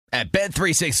At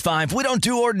Bet365, we don't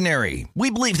do ordinary. We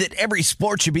believe that every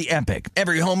sport should be epic.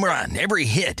 Every home run, every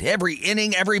hit, every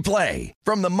inning, every play.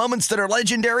 From the moments that are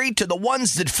legendary to the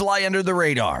ones that fly under the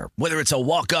radar. Whether it's a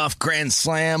walk-off grand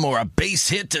slam or a base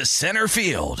hit to center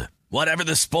field. Whatever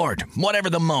the sport, whatever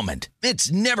the moment.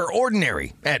 It's never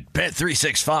ordinary at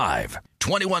Bet365.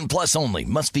 21 plus only.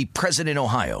 Must be present in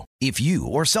Ohio. If you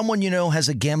or someone you know has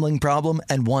a gambling problem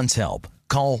and wants help,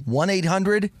 call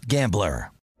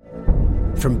 1-800-GAMBLER.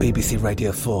 From BBC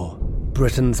Radio 4,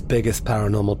 Britain's biggest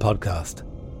paranormal podcast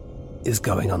is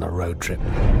going on a road trip.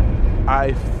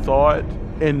 I thought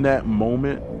in that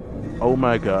moment, oh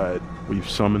my God, we've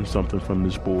summoned something from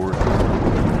this board.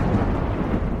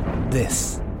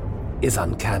 This is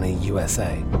Uncanny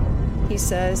USA. He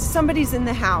says, somebody's in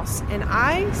the house, and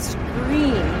I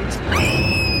screamed.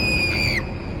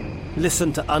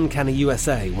 Listen to Uncanny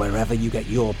USA wherever you get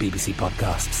your BBC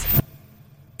podcasts,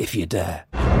 if you dare.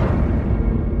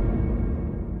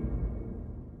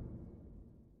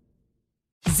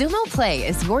 Xumo Play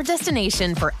is your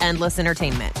destination for endless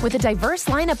entertainment. With a diverse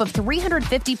lineup of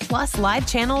 350-plus live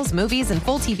channels, movies, and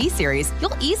full TV series,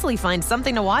 you'll easily find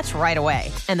something to watch right away.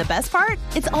 And the best part?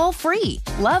 It's all free.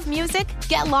 Love music?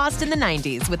 Get lost in the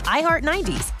 90s with iHeart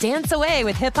 90s, dance away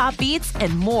with hip-hop beats,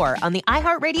 and more on the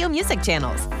iHeartRadio music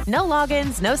channels. No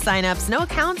logins, no signups, no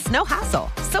accounts, no hassle.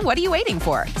 So what are you waiting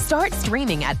for? Start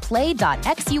streaming at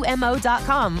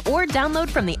play.xumo.com or download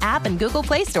from the app and Google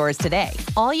Play stores today.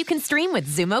 All you can stream with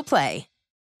Xumo Play.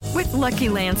 With Lucky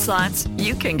Land Slots,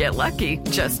 you can get lucky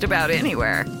just about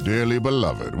anywhere. Dearly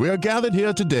beloved, we are gathered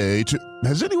here today to...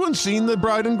 Has anyone seen the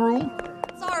bride and groom?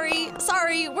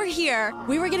 Sorry, we're here.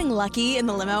 We were getting lucky in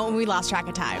the limo and we lost track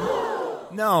of time.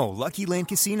 No, Lucky Land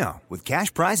Casino, with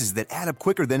cash prizes that add up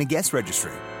quicker than a guest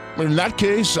registry. In that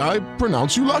case, I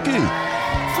pronounce you lucky.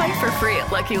 Play for free at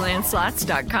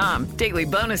LuckyLandSlots.com. Daily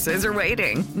bonuses are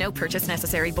waiting. No purchase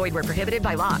necessary. Void where prohibited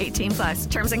by law. 18 plus.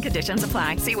 Terms and conditions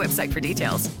apply. See website for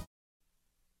details.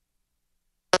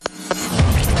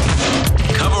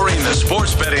 Covering the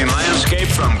sports betting landscape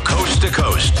from coast to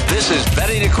coast. This is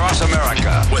Betting Across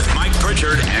America with Mike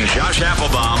Pritchard and Josh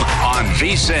Applebaum on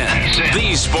VSiN,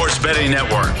 the Sports Betting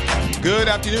Network. Good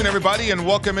afternoon, everybody, and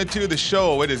welcome into the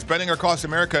show. It is Betting Across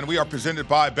America, and we are presented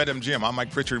by BetMGM. I'm Mike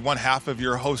Pritchard, one half of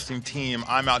your hosting team.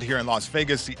 I'm out here in Las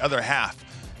Vegas. The other half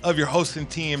of your hosting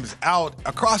teams out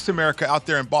across America, out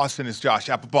there in Boston, is Josh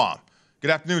Applebaum.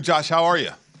 Good afternoon, Josh. How are you?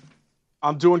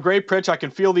 I'm doing great, Pritch. I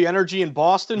can feel the energy in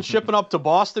Boston. Shipping up to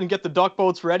Boston, get the duck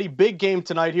boats ready. Big game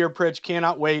tonight here, Pritch.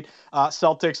 Cannot wait.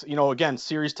 Celtics, again,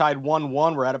 series tied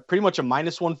 1-1. We're at pretty much a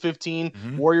minus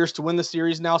 115. Warriors to win the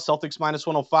series now. Celtics minus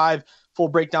 105. Full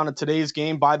breakdown of today's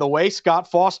game. By the way, Scott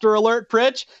Foster alert,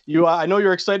 Pritch. I know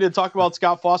you're excited to talk about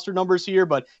Scott Foster numbers here,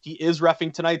 but he is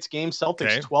reffing tonight's game.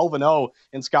 Celtics 12-0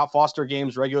 in Scott Foster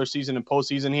games, regular season and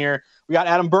postseason here. We got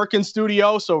Adam Burke in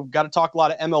studio, so got to talk a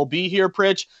lot of MLB here,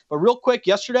 Pritch. But real quick,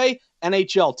 yesterday,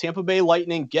 NHL, Tampa Bay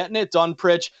Lightning getting it done,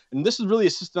 Pritch. And this is really a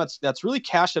system that's really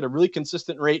cashed at a really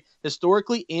consistent rate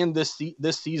historically and this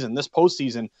season, this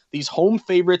postseason. These home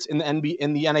favorites in the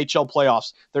NHL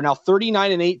playoffs. They're now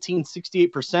 39-18,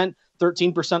 68%.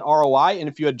 13% ROI. And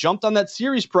if you had jumped on that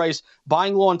series price,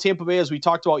 buying low on Tampa Bay, as we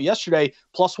talked about yesterday,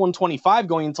 plus 125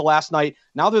 going into last night,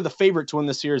 now they're the favorite to win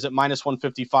the series at minus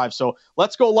 155. So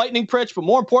let's go Lightning, Pritch. But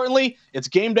more importantly, it's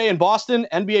game day in Boston,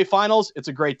 NBA Finals. It's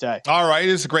a great day. All right,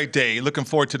 it's a great day. Looking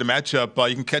forward to the matchup.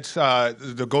 You can catch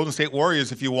the Golden State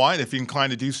Warriors if you want, if you're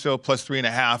inclined to do so, plus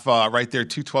 3.5 right there,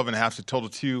 212.5 to total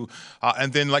 2.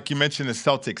 And then, like you mentioned, the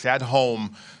Celtics at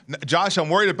home. Josh, I'm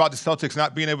worried about the Celtics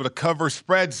not being able to cover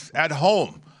spreads at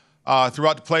home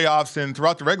throughout the playoffs and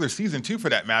throughout the regular season, too, for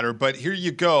that matter. But here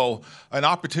you go. An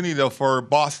opportunity, though, for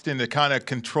Boston to kind of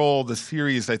control the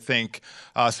series, I think.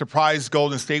 Surprise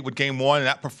Golden State with Game 1 and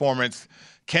that performance.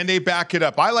 Can they back it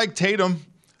up? I like Tatum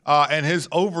and his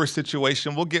over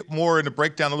situation. We'll get more in the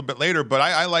breakdown a little bit later, but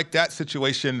I like that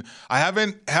situation. I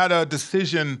haven't had a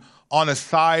decision on a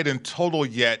side and total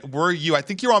yet. Were you? I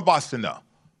think you're on Boston, though.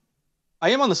 I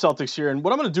am on the Celtics here, and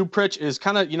what I'm going to do, Pritch, is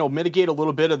kind of, mitigate a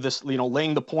little bit of this,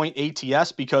 laying the point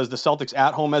ATS, because the Celtics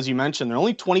at home, as you mentioned, they're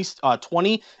only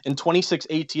 20 and 26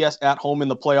 ATS at home in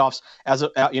the playoffs as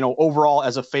overall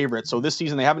as a favorite. So this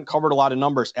season they haven't covered a lot of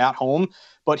numbers at home.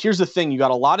 But here's the thing. You got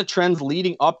a lot of trends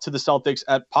leading up to the Celtics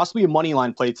at possibly a money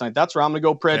line play tonight. That's where I'm going to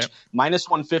go, Pritch. Yep. Minus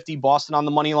 150, Boston on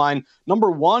the money line.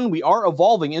 Number one, we are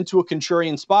evolving into a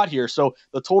contrarian spot here. So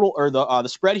the total or the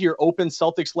spread here opens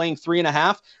Celtics laying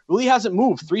 3.5. Really hasn't hasn't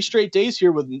moved. 3 straight days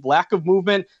here with lack of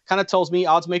movement kind of tells me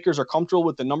odds makers are comfortable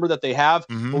with the number that they have.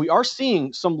 But we are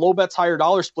seeing some low bets, higher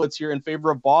dollar splits here in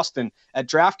favor of Boston at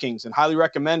DraftKings, and highly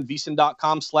recommend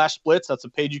vsin.com/splits. That's a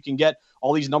page you can get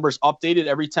all these numbers updated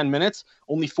every 10 minutes.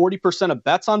 Only 40% of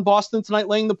bets on Boston tonight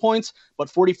laying the points, but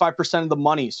 45% of the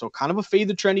money. So kind of a fade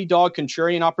the trendy dog,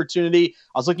 contrarian opportunity.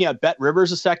 I was looking at Bet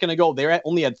Rivers a second ago. They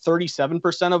only had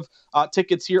 37% of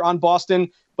tickets here on Boston.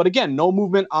 But again, no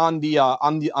movement on the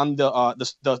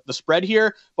spread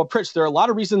here. But Pritch, there are a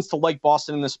lot of reasons to like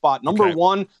Boston in this spot. Number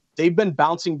one, they've been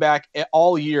bouncing back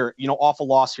all year, off a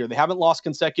loss here. They haven't lost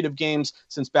consecutive games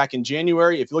since back in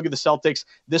January. If you look at the Celtics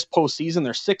this postseason,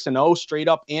 they're 6-0 straight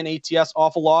up and ATS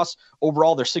off a loss.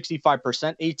 Overall, they're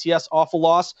 65% ATS off a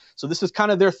loss. So this is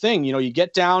kind of their thing. You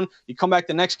get down, you come back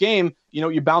the next game,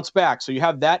 you bounce back. So you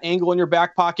have that angle in your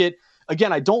back pocket.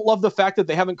 Again, I don't love the fact that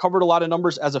they haven't covered a lot of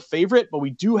numbers as a favorite, but we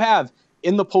do have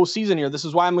in the postseason here. This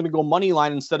is why I'm going to go money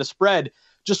line instead of spread.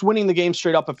 Just winning the game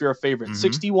straight up if you're a favorite.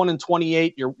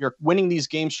 61-28. You're winning these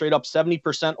games straight up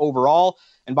 70% overall.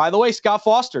 And by the way, Scott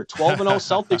Foster, 12-0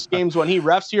 Celtics games when he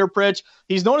refs here, Pritch.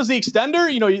 He's known as the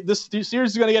extender. This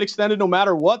series is going to get extended no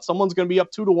matter what. Someone's going to be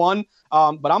up 2-1.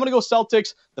 But I'm going to go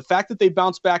Celtics. The fact that they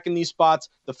bounce back in these spots,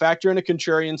 the fact you're in a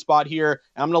contrarian spot here,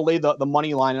 and I'm going to lay the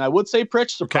money line. And I would say,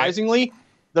 Pritch, surprisingly,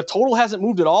 the total hasn't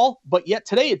moved at all. But yet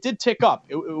today it did tick up.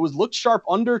 It looked sharp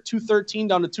under 213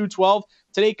 down to 212.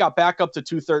 Today it got back up to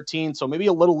 213, so maybe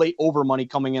a little late over money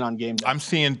coming in on game day. I'm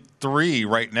seeing 3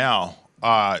 right now.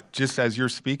 Just as you're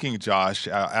speaking, Josh,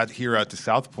 here at the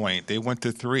South Point, they went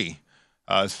to 3.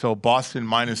 So Boston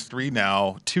 -3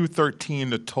 now, 213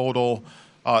 the total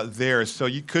there. So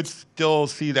you could still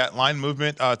see that line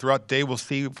movement throughout the day. We'll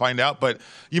find out. But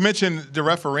you mentioned the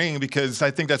refereeing, because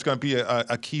I think that's going to be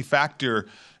a key factor,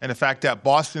 and the fact that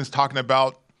Boston's talking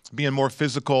about being more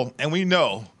physical, and we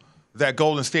know that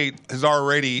Golden State has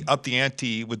already upped the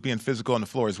ante with being physical on the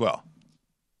floor as well.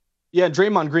 Yeah,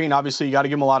 Draymond Green, obviously, you got to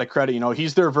give him a lot of credit.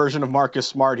 He's their version of Marcus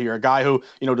Smart here, a guy who,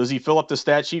 does he fill up the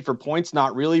stat sheet for points?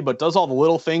 Not really, but does all the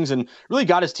little things and really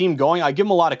got his team going. I give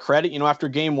him a lot of credit. After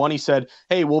game 1, he said,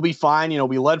 hey, we'll be fine.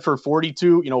 We led for 40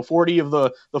 of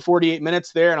the 48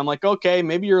 minutes there. And I'm like, okay,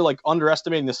 maybe you're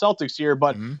underestimating the Celtics here,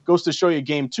 but goes to show you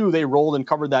game 2, they rolled and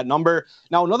covered that number.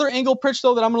 Now, another angle, Pritch,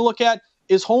 though, that I'm going to look at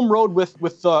is home road with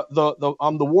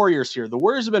the Warriors here. The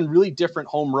Warriors have been really different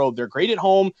home road. They're great at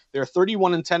home. They're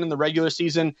 31-10 in the regular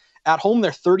season. At home,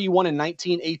 they're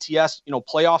 31-19 ATS,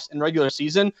 playoffs and regular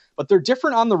season, but they're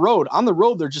different on the road. On the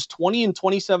road, they're just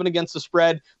 20-27 against the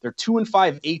spread. They're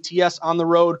 2-5 ATS on the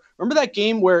road. Remember that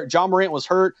game where John Morant was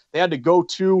hurt? They had to go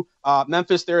to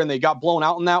Memphis there and they got blown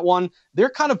out in that one.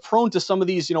 They're kind of prone to some of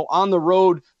these, on the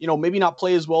road, maybe not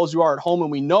play as well as you are at home.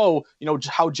 And we know,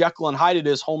 how Jekyll and Hyde it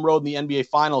is home road in the NBA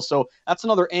Finals. So that's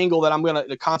another angle that I'm going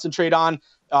to concentrate on.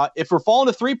 If we're falling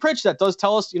to 3, Pritch, that does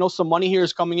tell us, some money here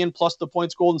is coming in plus the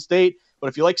points Golden State. But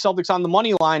if you like Celtics on the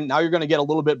money line, now you're going to get a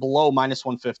little bit below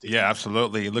 -150. Yeah,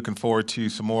 absolutely. Looking forward to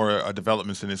some more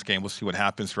developments in this game. We'll see what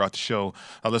happens throughout the show.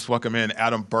 Let's welcome in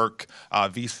Adam Burke,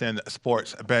 VSiN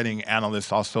sports betting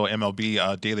analyst, also MLB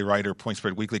daily writer, Point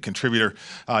Spread Weekly contributor.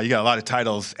 You got a lot of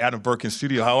titles. Adam Burke in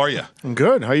studio. How are you? I'm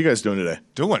good. How are you guys doing today?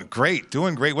 Doing great.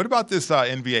 What about this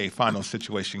NBA Finals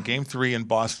situation? Game 3 in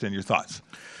Boston. Your thoughts?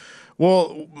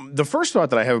 Well, the first thought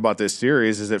that I have about this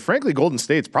series is that, frankly, Golden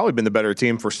State's probably been the better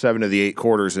team for 7 of the 8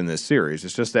 quarters in this series.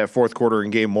 It's just that fourth quarter in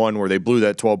game 1 where they blew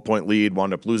that 12-point lead,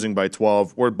 wound up losing by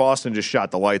 12, where Boston just shot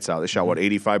the lights out. They shot,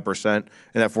 85%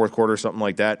 in that fourth quarter, something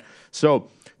like that. So,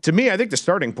 to me, I think the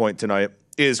starting point tonight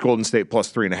is Golden State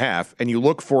plus 3.5, and you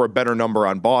look for a better number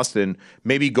on Boston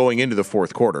maybe going into the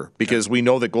fourth quarter, because we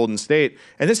know that Golden State,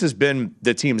 and this has been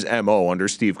the team's MO under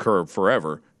Steve Kerr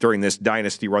forever during this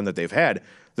dynasty run that they've had,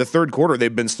 the third quarter,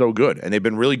 they've been so good, and they've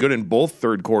been really good in both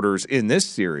third quarters in this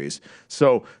series.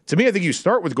 So, to me, I think you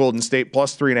start with Golden State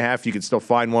plus 3.5. You can still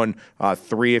find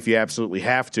 3 if you absolutely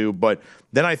have to, but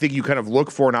then I think you kind of look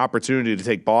for an opportunity to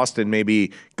take Boston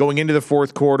maybe going into the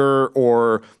fourth quarter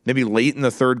or maybe late in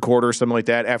the third quarter, something like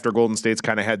that, after Golden State's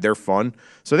kind of had their fun.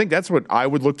 So I think that's what I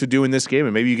would look to do in this game,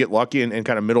 and maybe you get lucky and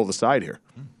kind of middle of the side here.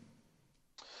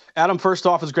 Adam, first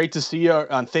off, it's great to see you.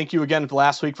 And thank you again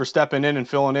last week for stepping in and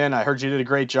filling in. I heard you did a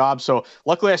great job. So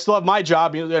luckily I still have my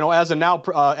job, as of now,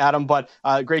 Adam, but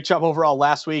great job overall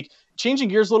last week. Changing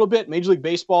gears a little bit, Major League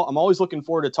Baseball, I'm always looking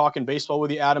forward to talking baseball with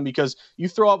you, Adam, because you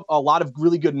throw up a lot of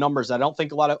really good numbers that I don't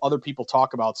think a lot of other people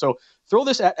talk about. So throw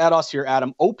this at us here,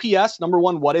 Adam. OPS, number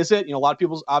one, what is it? A lot of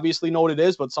people obviously know what it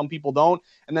is, but some people don't.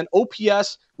 And then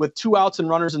OPS with 2 outs and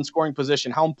runners in scoring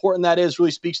position, how important that is really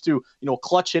speaks to,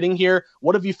 clutch hitting here.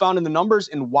 What have you found in the numbers,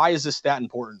 and why is this stat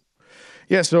important?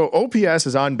 Yeah, so OPS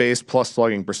is on base plus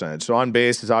slugging percentage. So on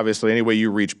base is obviously any way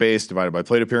you reach base divided by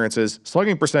plate appearances.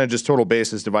 Slugging percentage is total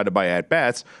bases divided by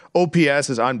at-bats. OPS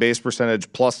is on base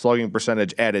percentage plus slugging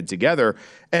percentage added together.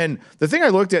 And the thing I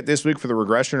looked at this week for the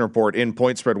regression report in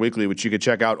Point Spread Weekly, which you could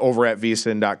check out over at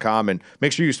vsin.com, and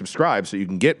make sure you subscribe so you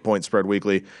can get Point Spread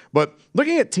Weekly. But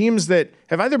looking at teams that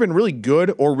have either been really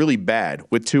good or really bad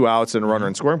with 2 outs and a runner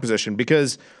in scoring position,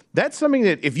 because that's something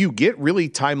that if you get really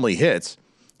timely hits,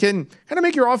 can kind of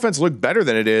make your offense look better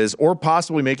than it is, or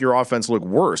possibly make your offense look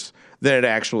worse than it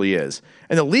actually is.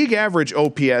 And the league average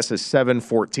OPS is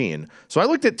 714. So I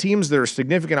looked at teams that are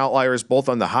significant outliers both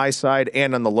on the high side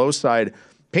and on the low side.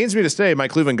 Pains me to say my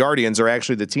Cleveland Guardians are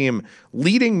actually the team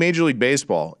leading Major League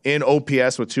Baseball in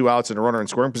OPS with 2 outs and a runner in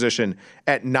scoring position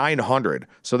at 900.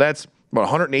 So that's about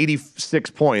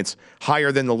 186 points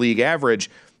higher than the league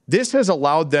average. This has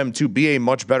allowed them to be a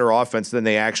much better offense than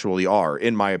they actually are,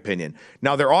 in my opinion.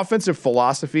 Now, their offensive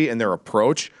philosophy and their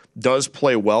approach does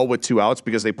play well with 2 outs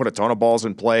because they put a ton of balls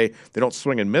in play. They don't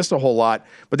swing and miss a whole lot,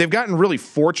 but they've gotten really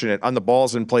fortunate on the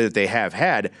balls in play that they have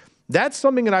had. That's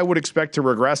something that I would expect to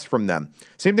regress from them.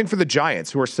 Same thing for the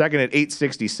Giants, who are second at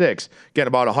 866, again,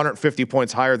 about 150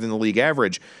 points higher than the league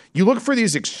average. You look for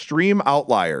these extreme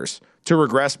outliers to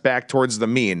regress back towards the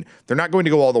mean. They're not going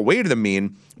to go all the way to the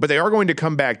mean, but they are going to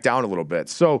come back down a little bit.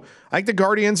 So I think the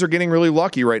Guardians are getting really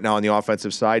lucky right now on the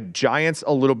offensive side. Giants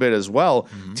a little bit as well.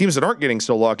 Teams that aren't getting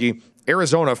so lucky,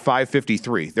 Arizona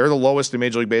 553. They're the lowest in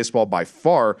Major League Baseball by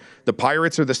far. The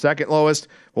Pirates are the second lowest.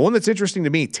 But one that's interesting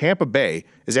to me, Tampa Bay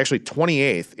is actually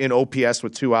 28th in OPS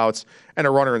with 2 outs and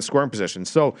a runner in scoring position.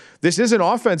 So this is an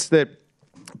offense that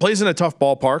plays in a tough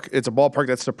ballpark. It's a ballpark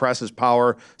that suppresses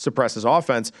power, suppresses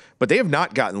offense, but they have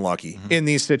not gotten lucky in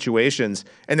these situations,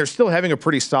 and they're still having a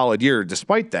pretty solid year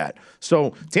despite that.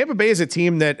 So Tampa Bay is a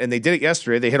team that, and they did it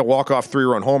yesterday, they hit a walk-off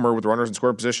 3-run homer with runners in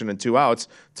scoring position and 2 outs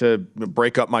to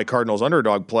break up my Cardinals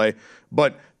underdog play.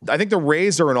 But I think the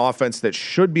Rays are an offense that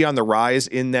should be on the rise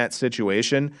in that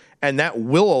situation, and that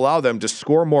will allow them to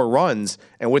score more runs.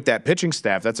 And with that pitching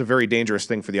staff, that's a very dangerous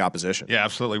thing for the opposition. Yeah,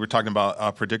 absolutely. We're talking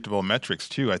about predictable metrics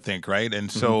too, I think, right?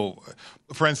 And so,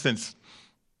 for instance,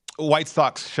 White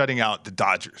Sox shutting out the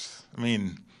Dodgers. I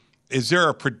mean, is there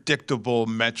a predictable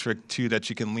metric too that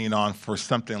you can lean on for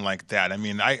something like that? I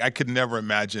mean, I could never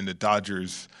imagine the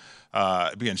Dodgers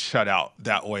being shut out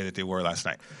that way that they were last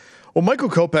night. Well, Michael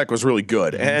Kopech was really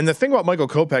good. And the thing about Michael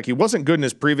Kopech, he wasn't good in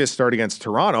his previous start against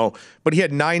Toronto, but he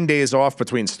had 9 days off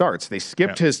between starts. They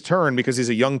skipped his turn because he's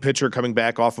a young pitcher coming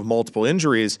back off of multiple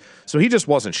injuries, so he just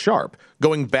wasn't sharp.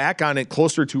 Going back on it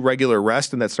closer to regular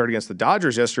rest in that start against the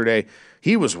Dodgers yesterday,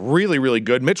 he was really, really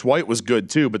good. Mitch White was good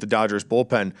too, but the Dodgers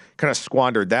bullpen kind of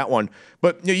squandered that one.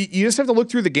 But you just have to look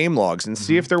through the game logs and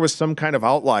see if there was some kind of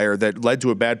outlier that led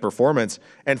to a bad performance.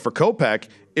 And for Kopech,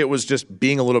 it was just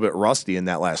being a little bit rusty in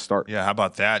that last start. Yeah, how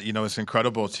about that? You know, it's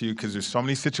incredible, too, because there's so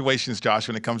many situations, Josh,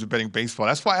 when it comes to betting baseball.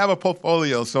 That's why I have a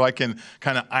portfolio, so I can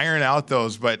kind of iron out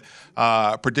those. But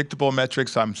predictable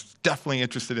metrics, I'm definitely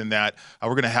interested in that. We're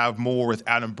going to have more with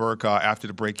Adam Burke after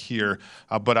the break here.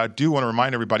 But I do want to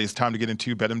remind everybody it's time to get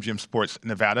into BetMGM Sports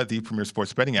Nevada, the premier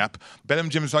sports betting app.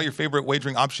 BetMGM is all your favorite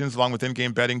wagering options, along with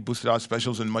in-game betting, boosted odds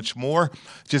specials, and much more.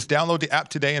 Just download the app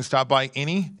today and stop by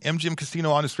any MGM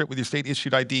casino on the Strip with your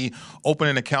state-issued ID. Open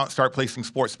an account, start placing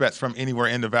sports bets from anywhere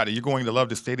in Nevada. You're going to love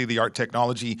the state-of-the-art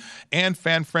technology and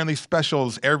fan-friendly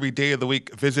specials every day of the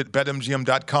week. Visit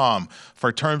BetMGM.com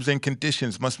for terms and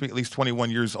conditions. Must be at least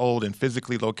 21 years old and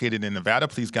physically located in Nevada.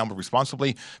 Please gamble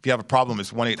responsibly. If you have a problem,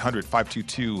 it's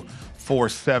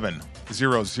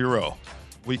 1-800-522-4700.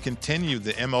 We continue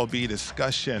the MLB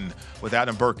discussion with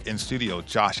Adam Burke in studio,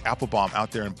 Josh Applebaum out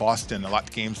there in Boston. A lot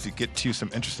of games to get to, some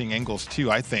interesting angles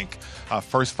too, I think.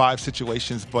 First 5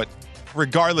 situations, but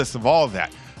regardless of all of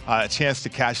that, a chance to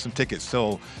cash some tickets.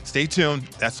 So stay tuned.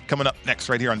 That's coming up next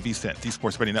right here on VSiN, the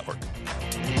Sports Betting Network.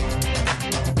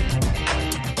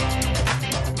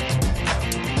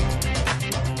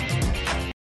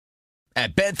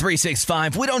 At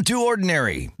Bet365, we don't do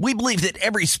ordinary. We believe that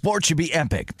every sport should be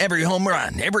epic. Every home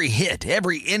run, every hit,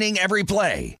 every inning, every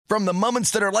play. From the moments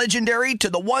that are legendary to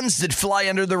the ones that fly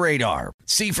under the radar.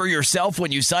 See for yourself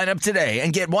when you sign up today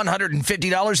and get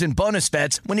 $150 in bonus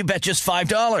bets when you bet just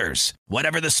 $5.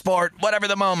 Whatever the sport, whatever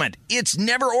the moment, it's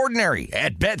never ordinary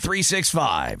at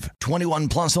Bet365. 21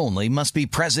 plus only. Must be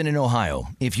present in Ohio.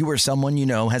 If you or someone you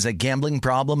know has a gambling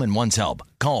problem and wants help,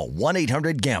 call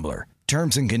 1-800-GAMBLER.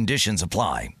 Terms and conditions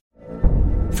apply.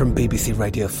 From BBC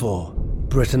Radio 4,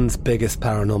 Britain's biggest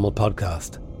paranormal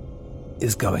podcast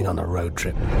is going on a road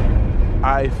trip.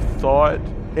 I thought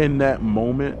in that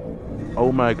moment,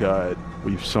 oh my God,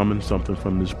 we've summoned something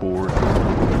from this board.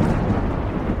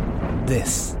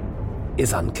 This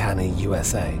is Uncanny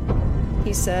USA.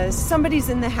 He says, somebody's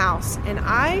in the house, and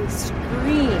I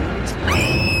screamed.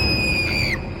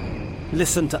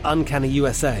 Listen to Uncanny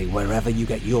USA wherever you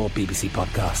get your BBC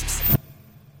podcasts,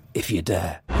 if you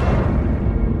dare.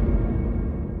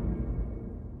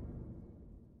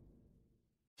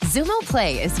 Zumo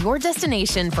Play is your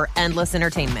destination for endless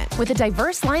entertainment. With a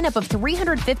diverse lineup of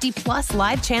 350-plus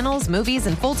live channels, movies,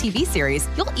 and full TV series,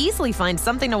 you'll easily find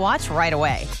something to watch right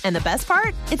away. And the best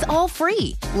part? It's all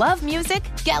free. Love music?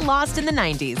 Get lost in the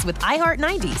 90s with iHeart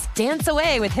 90s, dance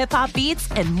away with hip-hop beats,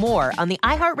 and more on the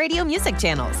iHeartRadio music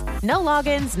channels. No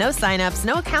logins, no signups,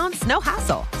 no accounts, no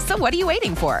hassle. So what are you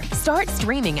waiting for? Start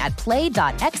streaming at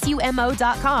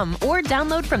play.xumo.com or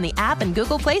download from the app and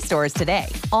Google Play stores today.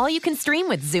 All you can stream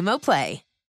with Zumo Play.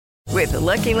 With the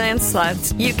Lucky Land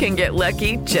Slots, you can get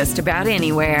lucky just about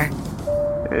anywhere.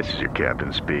 This is your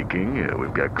captain speaking.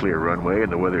 We've got clear runway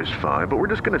and the weather's fine, but we're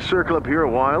just going to circle up here a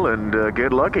while and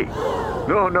get lucky.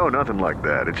 No, nothing like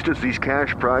that. It's just these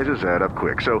cash prizes add up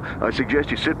quick. So I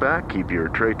suggest you sit back, keep your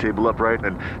tray table upright,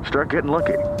 and start getting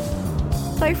lucky.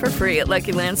 Play for free at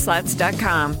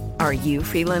LuckyLandSlots.com. Are you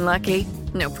feeling lucky?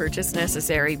 No purchase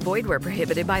necessary. Void where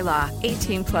prohibited by law.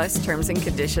 18+ terms and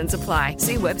conditions apply.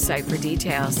 See website for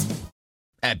details.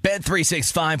 At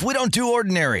Bet365, we don't do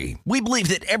ordinary. We believe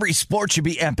that every sport should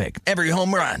be epic. Every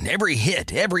home run, every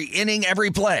hit, every inning, every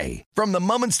play. From the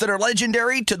moments that are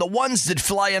legendary to the ones that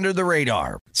fly under the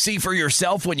radar. See for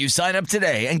yourself when you sign up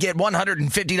today and get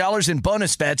 $150 in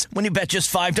bonus bets when you bet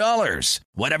just $5.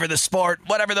 Whatever the sport,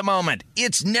 whatever the moment,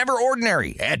 it's never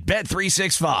ordinary at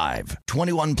Bet365.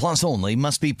 21 plus only.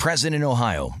 Must be present in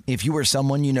Ohio. If you or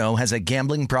someone you know has a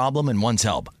gambling problem and wants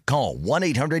help, call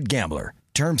 1-800-GAMBLER.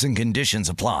 Terms and conditions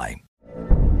apply.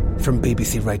 From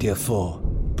BBC Radio 4,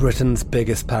 Britain's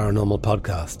biggest paranormal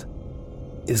podcast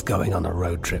is going on a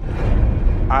road trip.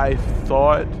 I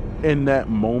thought in that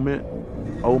moment,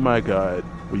 oh my God,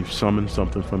 we've summoned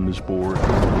something from this board.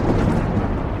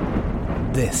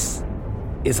 This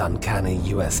is Uncanny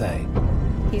USA.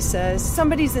 He says,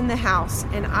 somebody's in the house,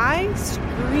 and I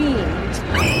screamed.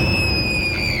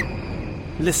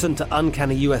 Listen to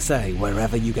Uncanny USA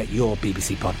wherever you get your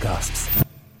BBC podcasts,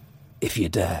 if you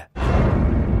dare.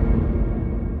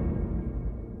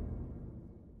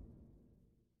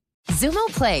 Zumo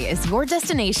Play is your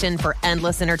destination for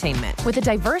endless entertainment. With a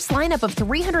diverse lineup of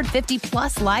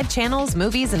 350-plus live channels,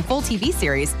 movies, and full TV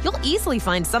series, you'll easily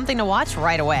find something to watch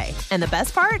right away. And the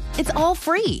best part? It's all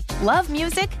free. Love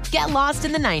music? Get lost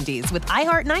in the 90s with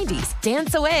iHeart 90s,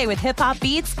 dance away with hip-hop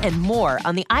beats, and more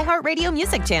on the iHeartRadio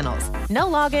music channels. No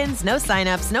logins, no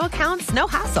signups, no accounts, no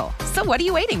hassle. So what are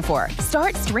you waiting for?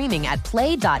 Start streaming at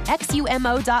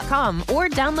play.xumo.com or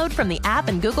download from the app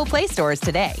and Google Play stores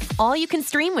today. All you can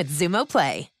stream with Zumo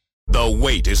Play. The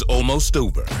wait is almost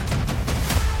over.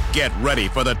 Get ready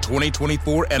for the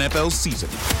 2024 NFL season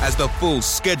as the full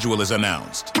schedule is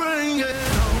announced.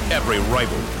 Every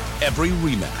rivalry, every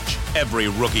rematch, every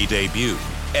rookie debut,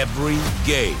 every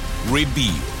game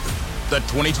revealed. The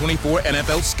 2024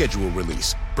 NFL schedule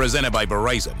release, presented by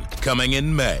Verizon, coming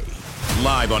in May.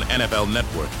 Live on NFL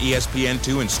Network,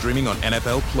 ESPN2, and streaming on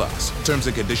NFL Plus. Terms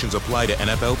and conditions apply to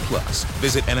NFL Plus.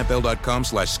 Visit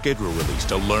NFL.com/schedule release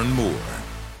to learn more.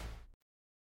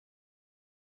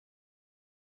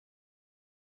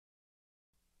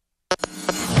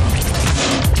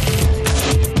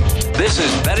 This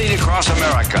is Betting Across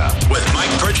America with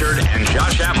Mike Pritchard and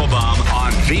Josh Applebaum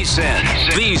on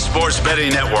VSiN, the Sports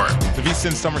Betting Network. The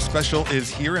VSiN Summer Special is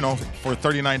here, and for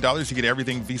 $39, you get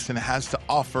everything VSiN has to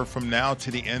offer from now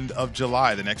to the end of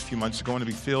July. The next few months are going to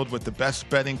be filled with the best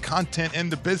betting content in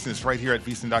the business right here at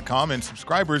VSiN.com, and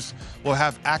subscribers will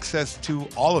have access to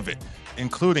all of it,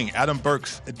 including Adam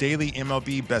Burke's daily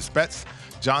MLB best bets.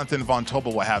 Jonathan Von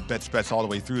Tobel will have bets all the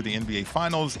way through the NBA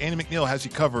Finals. Andy McNeil has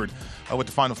you covered with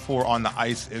the Final Four on the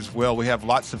ice as well. We have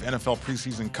lots of NFL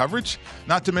preseason coverage,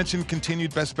 not to mention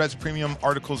continued Best Bets premium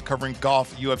articles covering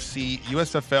golf, UFC,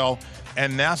 USFL,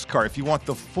 and NASCAR. If you want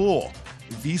the full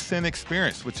VSiN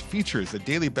experience, which features a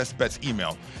daily Best Bets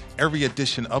email, every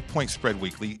edition of Point Spread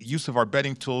Weekly, use of our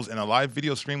betting tools, and a live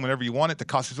video stream whenever you want it, the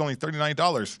cost is only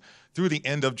 $39 through the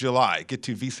end of July. Get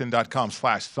to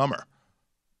vsin.com/summer.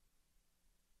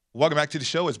 Welcome back to the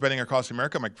show. It's Betting Across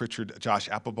America. Mike Pritchard, Josh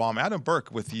Applebaum, Adam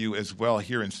Burke with you as well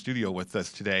here in studio with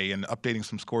us today and updating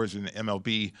some scores in the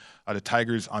MLB. The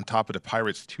Tigers on top of the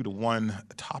Pirates 2-1,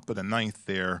 top of the ninth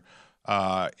there.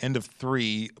 End of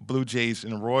 3. Blue Jays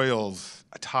and Royals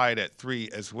tied at 3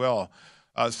 as well.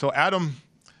 So Adam,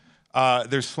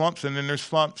 there's slumps and then there's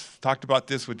slumps. Talked about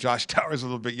this with Josh Towers a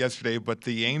little bit yesterday, but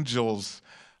the Angels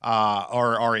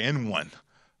are in one,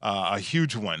 a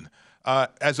huge one.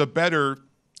 As a bettor,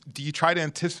 do you try to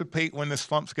anticipate when the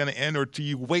slump's going to end, or do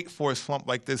you wait for a slump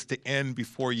like this to end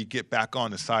before you get back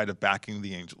on the side of backing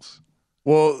the Angels?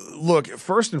 Well, look,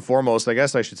 first and foremost, I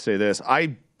guess I should say this.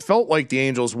 I felt like the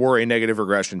Angels were a negative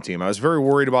regression team. I was very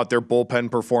worried about their bullpen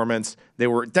performance. They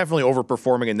were definitely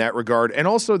overperforming in that regard. And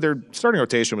also their starting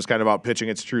rotation was kind of out pitching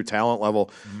its true talent level.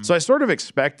 Mm-hmm. So I sort of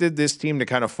expected this team to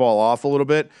kind of fall off a little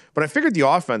bit, but I figured the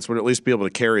offense would at least be able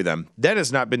to carry them. That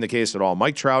has not been the case at all.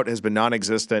 Mike Trout has been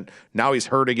non-existent. Now he's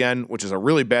hurt again, which is a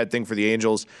really bad thing for the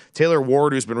Angels. Taylor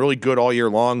Ward, who's been really good all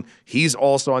year long, he's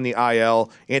also on the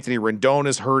IL. Anthony Rendon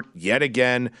is hurt yet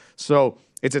again. So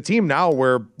it's a team now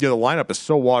where the lineup is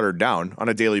so watered down on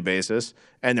a daily basis,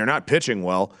 and they're not pitching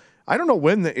well. I don't know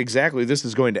when exactly this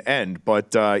is going to end,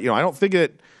 but I don't think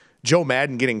that Joe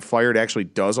Maddon getting fired actually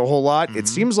does a whole lot. Mm-hmm. It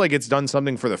seems like it's done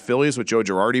something for the Phillies with Joe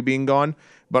Girardi being gone,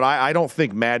 but I don't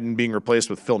think Maddon being replaced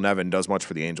with Phil Nevin does much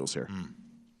for the Angels here.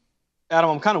 Adam,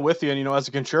 I'm kind of with you. And, as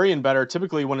a contrarian bettor,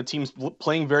 typically when a team's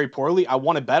playing very poorly, I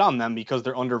want to bet on them because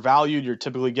they're undervalued. You're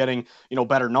typically getting,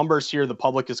 better numbers here. The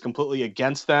public is completely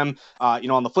against them.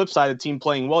 On the flip side, a team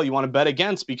playing well, you want to bet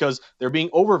against because they're being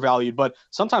overvalued. But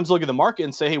sometimes look at the market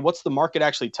and say, hey, what's the market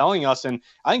actually telling us? And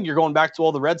I think you're going back to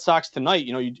all the Red Sox tonight.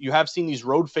 You have seen these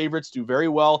road favorites do very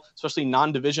well, especially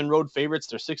non-division road favorites.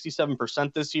 They're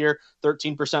 67% this year,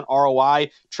 13%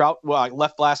 ROI. Trout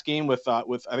left last game with I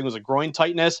think it was a groin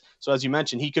tightness. So as you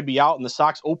mentioned, he could be out, and the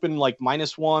Sox open like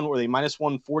 -1 or they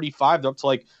 -145. They're up to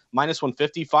like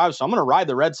 -155. So I'm going to ride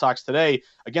the Red Sox today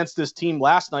against this team.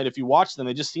 Last night, if you watch them,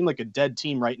 they just seem like a dead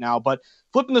team right now. But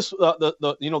flipping this,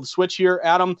 the switch here,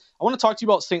 Adam, I want to talk to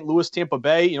you about St. Louis, Tampa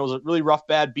Bay. It was a really rough,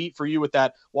 bad beat for you with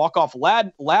that walk-off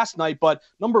last night. But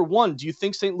number one, do you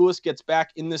think St. Louis gets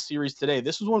back in this series today?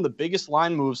 This was one of the biggest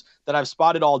line moves that I've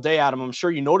spotted all day, Adam. I'm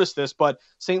sure you noticed this, but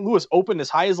St. Louis opened as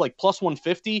high as like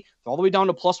 +150, all the way down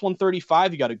to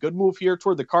 +135. You got a good move here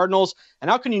toward the Cardinals.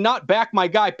 And how can you not back my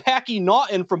guy, Packy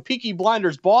Naughton from Peaky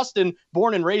Blinders, Boston,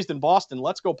 born and raised in Boston?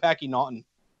 Let's go, Packy Naughton.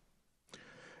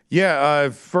 Yeah,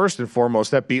 first and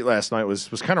foremost, that beat last night was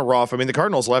kind of rough. I mean, the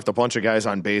Cardinals left a bunch of guys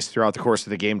on base throughout the course of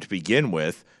the game to begin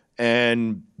with,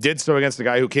 and did so against the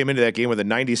guy who came into that game with a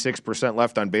 96%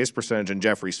 left on base percentage in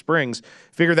Jeffrey Springs.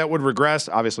 Figured that would regress.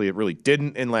 Obviously, it really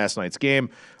didn't in last night's game.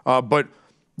 But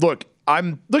look,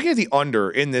 I'm looking at the under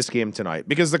in this game tonight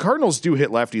because the Cardinals do hit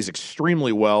lefties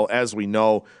extremely well, as we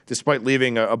know, despite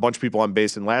leaving a bunch of people on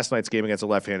base in last night's game against a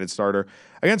left-handed starter.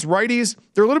 Against righties,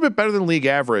 they're a little bit better than league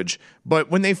average,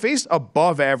 but when they face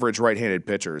above-average right-handed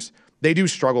pitchers, they do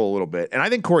struggle a little bit. And I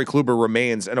think Corey Kluber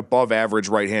remains an above-average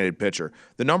right-handed pitcher.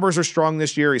 The numbers are strong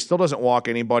this year. He still doesn't walk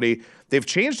anybody. They've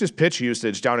changed his pitch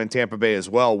usage down in Tampa Bay as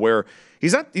well, where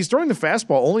he's throwing the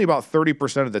fastball only about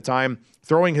 30% of the time,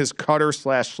 throwing his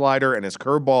cutter/slider and his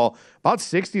curveball about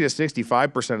 60 to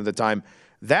 65% of the time.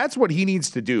 That's what he needs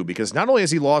to do because not only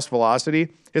has he lost velocity,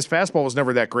 his fastball was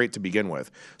never that great to begin with.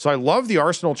 So I love the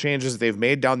arsenal changes that they've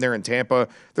made down there in Tampa.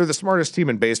 They're the smartest team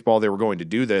in baseball. They were going to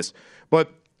do this.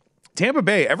 But Tampa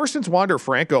Bay, ever since Wander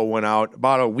Franco went out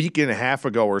about a week and a half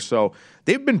ago or so,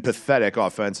 they've been pathetic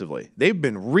offensively. They've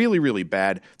been really, really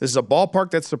bad. This is a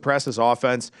ballpark that suppresses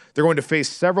offense. They're going to face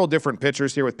several different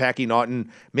pitchers here with Packy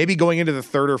Naughton, maybe going into the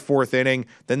third or fourth inning.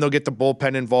 Then they'll get the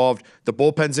bullpen involved. The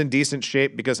bullpen's in decent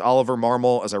shape because Oliver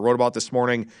Marmol, as I wrote about this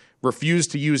morning,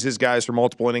 refused to use his guys for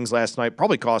multiple innings last night.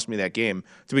 Probably cost me that game,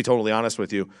 to be totally honest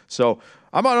with you. So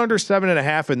I'm on under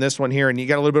 7.5 in this one here, and you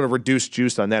got a little bit of reduced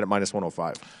juice on that at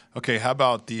 -105. Okay, how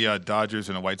about the Dodgers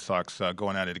and the White Sox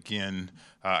going at it again?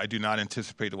 I do not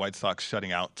anticipate the White Sox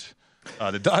shutting out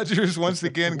the Dodgers once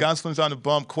again. Gonsolin's on the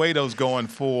bump. Cueto's going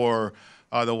for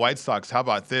the White Sox. How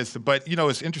about this? But,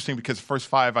 it's interesting because first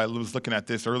five, I was looking at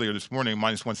this earlier this morning,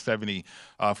 -170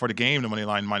 for the game, the money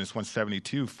line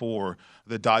 -172 for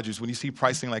the Dodgers. When you see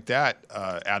pricing like that,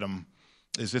 Adam,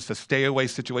 is this a stay-away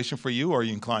situation for you, or are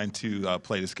you inclined to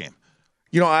play this game?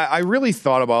 I really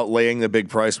thought about laying the big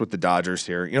price with the Dodgers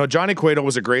here. Johnny Cueto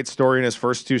was a great story in his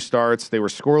first two starts. They were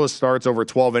scoreless starts over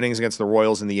 12 innings against the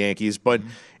Royals and the Yankees. But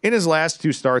in his last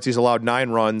two starts, he's allowed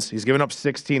 9 runs. He's given up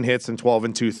 16 hits in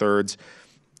 12 2/3.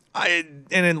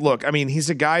 He's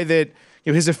a guy that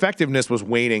his effectiveness was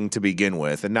waning to begin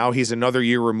with, and now he's another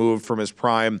year removed from his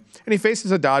prime. And he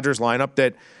faces a Dodgers lineup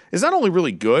that is not only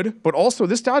really good, but also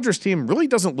this Dodgers team really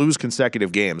doesn't lose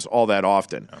consecutive games all that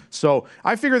often. So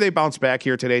I figure they bounce back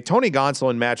here today. Tony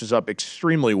Gonsolin matches up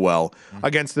extremely well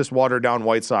against this watered-down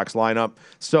White Sox lineup.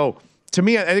 So to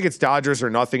me, I think it's Dodgers or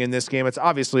nothing in this game. It's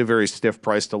obviously a very stiff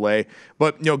price to lay.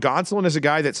 But, Gonsolin is a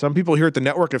guy that some people here at the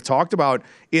network have talked about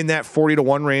in that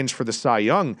 40-1 range for the Cy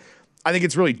Young. I think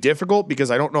it's really difficult because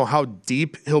I don't know how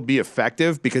deep he'll be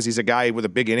effective because he's a guy with a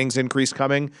big innings increase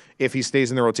coming if he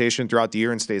stays in the rotation throughout the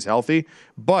year and stays healthy.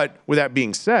 But with that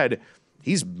being said,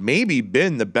 he's maybe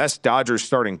been the best Dodgers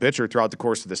starting pitcher throughout the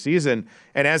course of the season.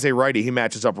 And as a righty, he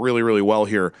matches up really, really well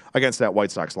here against that White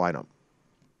Sox lineup.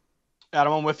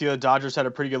 Adam, I'm with you. The Dodgers had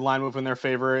a pretty good line move in their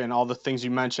favor, and all the things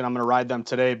you mentioned, I'm going to ride them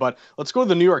today. But let's go to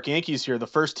the New York Yankees here, the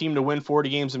first team to win 40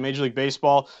 games in Major League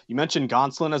Baseball. You mentioned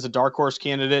Gonsolin as a dark horse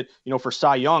candidate, for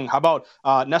Cy Young. How about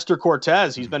Nestor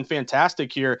Cortez? He's been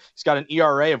fantastic here. He's got an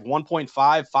ERA of 1.5,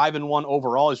 5-1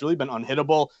 overall. He's really been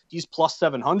unhittable. He's plus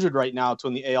 700 right now to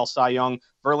win the AL Cy Young.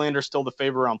 Verlander's still the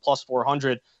favorite around plus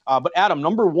 400. But Adam,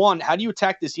 number one, how do you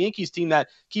attack this Yankees team that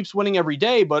keeps winning every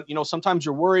day? But, sometimes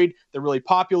you're worried they're really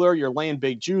popular. You're laying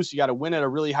big juice. You got to win at a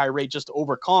really high rate just to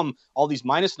overcome all these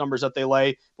minus numbers that they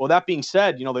lay. Well, that being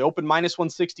said, they opened minus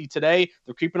 160 today.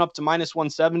 They're creeping up to minus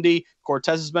 170.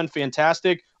 Cortez has been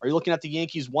fantastic. Are you looking at the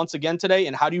Yankees once again today?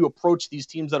 And how do you approach these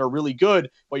teams that are really good,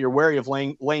 but you're wary of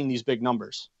laying these big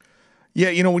numbers?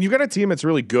 Yeah, when you've got a team that's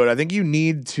really good, I think you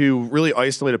need to really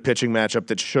isolate a pitching matchup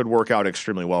that should work out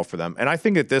extremely well for them. And I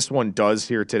think that this one does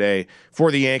here today for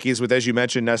the Yankees with, as you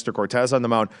mentioned, Nestor Cortez on the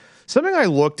mound. Something I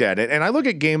looked at, and I look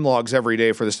at game logs every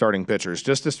day for the starting pitchers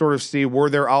just to sort of see, were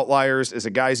there outliers? Is a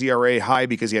guy's ERA high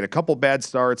because he had a couple bad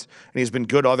starts and he's been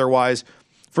good otherwise?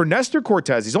 For Nestor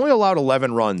Cortez, he's only allowed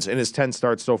 11 runs in his 10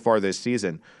 starts so far this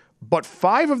season. But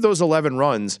 5 of those 11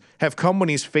 runs have come when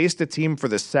he's faced a team for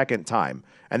the second time.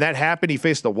 And that happened. He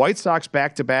faced the White Sox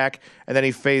back-to-back, and then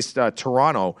he faced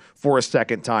Toronto for a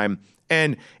second time.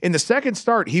 And in the second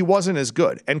start, he wasn't as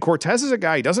good. And Cortez is a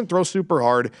guy, he doesn't throw super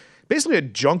hard. Basically a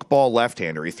junk ball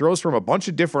left-hander. He throws from a bunch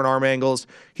of different arm angles.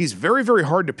 He's very, very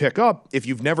hard to pick up if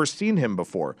you've never seen him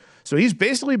before. So he's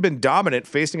basically been dominant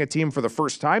facing a team for the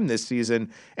first time this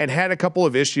season and had a couple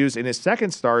of issues in his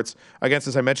second starts against,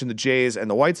 as I mentioned, the Jays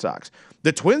and the White Sox.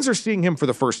 The Twins are seeing him for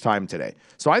the first time today.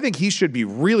 So I think he should be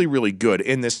really, really good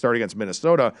in this start against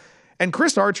Minnesota. And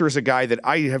Chris Archer is a guy that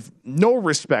I have no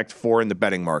respect for in the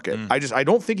betting market. I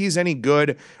don't think he's any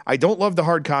good. I don't love the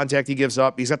hard contact he gives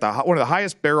up. He's got one of the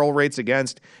highest barrel rates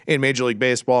against in Major League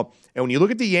Baseball. And when you look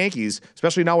at the Yankees,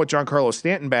 especially now with Giancarlo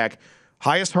Stanton back,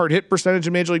 highest hard hit percentage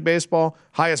in Major League Baseball,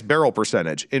 highest barrel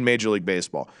percentage in Major League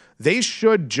Baseball. They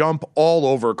should jump all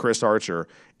over Chris Archer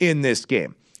in this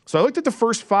game. So I looked at the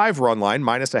first 5 run line,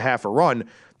 minus a half a run.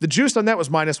 The juice on that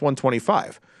was minus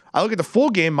 125. I look at the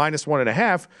full game, minus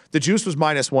 1.5. The juice was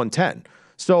minus 110.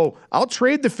 So I'll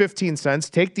trade the 15 cents,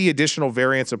 take the additional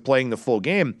variance of playing the full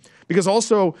game, because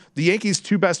also the Yankees'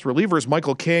 2 best relievers,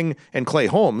 Michael King and Clay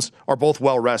Holmes, are both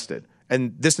well rested.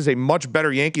 And this is a much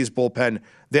better Yankees bullpen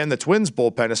than the Twins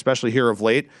bullpen, especially here of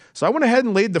late. So I went ahead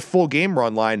and laid the full game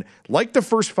run line, like the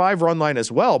first 5 run line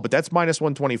as well, but that's minus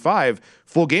 125.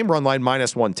 Full game run line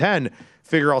minus 110.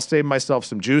 Figure I'll save myself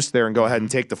some juice there and go ahead and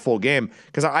take the full game,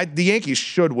 because the Yankees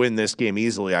should win this game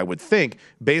easily, I would think,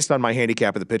 based on my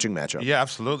handicap of the pitching matchup. Yeah,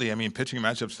 absolutely. I mean, pitching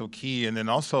matchup's so key. And then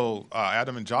also,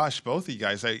 Adam and Josh, both of you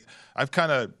guys, I've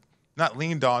kind of not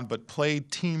leaned on, but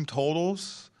played team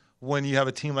totals. When you have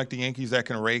a team like the Yankees that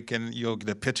can rake, and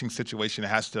the pitching situation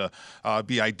has to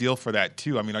be ideal for that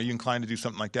too. I mean, are you inclined to do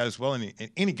something like that as well in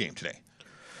any game today?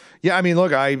 Yeah, I mean,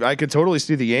 look, I could totally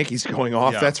see the Yankees going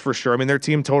off. Yeah. That's for sure. I mean, their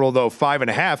team total, though,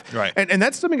 5.5. Right. And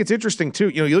that's something that's interesting, too.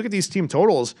 You look at these team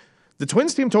totals. The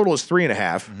Twins team total is 3.5.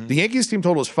 Mm-hmm. The Yankees team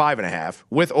total is 5.5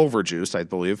 with overjuice, I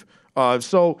believe.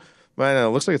 So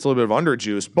it looks like it's a little bit of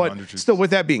underjuice. But still,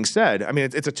 with that being said, I mean,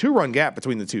 it's a 2-run gap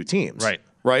between the two teams.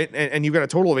 Right? And you've got a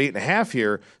total of 8.5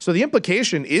 here. So the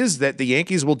implication is that the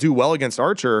Yankees will do well against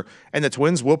Archer, and the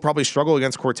Twins will probably struggle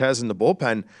against Cortez in the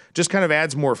bullpen. Just kind of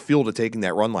adds more fuel to taking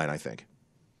that run line, I think.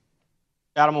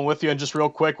 Adam, I'm with you. And just real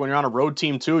quick, when you're on a road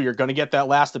team too, you're going to get that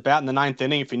last at bat in the 9th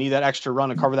inning. If you need that extra run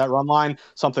to cover that run line,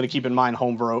 something to keep in mind,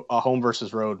 home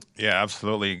versus road. Yeah,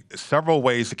 absolutely. Several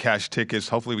ways to cash tickets.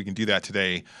 Hopefully we can do that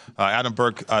today. Adam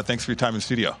Burke, thanks for your time in the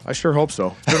studio. I sure hope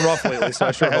so. It's been rough lately, so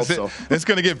I sure hope so. It's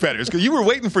going to get better. You were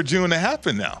waiting for June to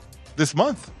happen now, this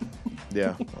month.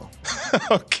 Yeah. Well.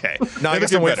 Okay. No, I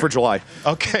guess I'm waiting for July.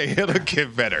 Okay, it'll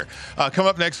get better. Come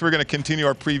up next, we're going to continue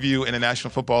our preview in the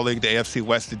National Football League, the AFC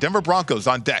West. The Denver Broncos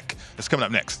on deck. That's coming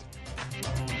up next.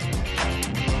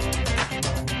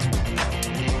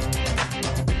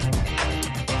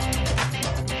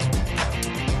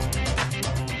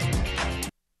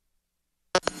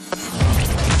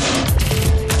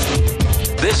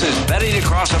 This is Betting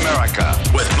Across America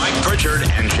with Mike Pritchard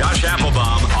and Josh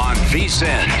Applebaum on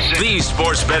VSiN, the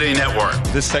Sports Betting Network.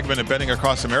 This segment of Betting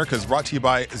Across America is brought to you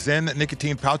by Zen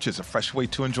Nicotine Pouches, a fresh way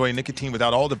to enjoy nicotine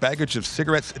without all the baggage of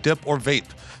cigarettes, dip, or vape.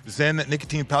 Zen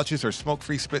Nicotine Pouches are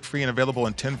smoke-free, spit-free, and available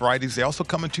in 10 varieties. They also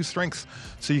come in 2 strengths,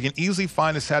 so you can easily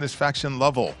find a satisfaction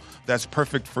level that's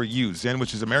perfect for you. Zen,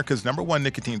 which is America's #1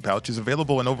 nicotine pouch, is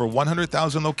available in over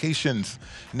 100,000 locations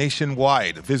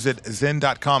nationwide. Visit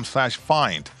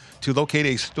zen.com/find to locate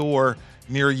a store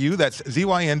near you. That's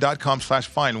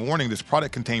zyn.com/find. Warning, this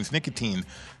product contains nicotine.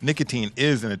 Nicotine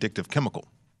is an addictive chemical.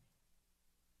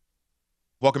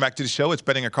 Welcome back to the show. It's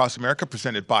Betting Across America,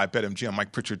 presented by BetMGM.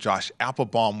 Mike Pritchard, Josh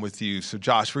Applebaum with you. So,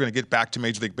 Josh, we're going to get back to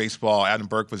Major League Baseball. Adam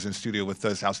Burke was in studio with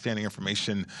us. Outstanding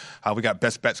information. We got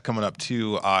best bets coming up,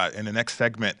 too, in the next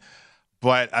segment.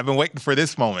 But I've been waiting for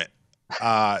this moment.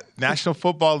 National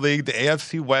Football League, the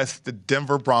AFC West, the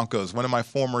Denver Broncos, one of my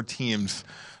former teams.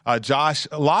 Josh,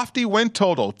 lofty win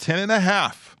total,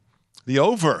 10.5. The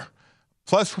over,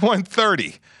 plus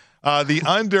 130. The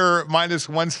under, minus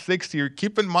 160.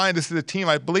 Keep in mind, this is a team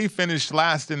I believe finished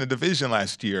last in the division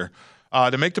last year.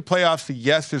 To make the playoffs, the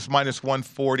yes is minus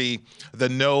 140. The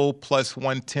no, plus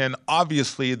 110.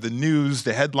 Obviously, the news,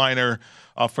 the headliner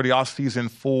for the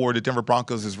offseason for the Denver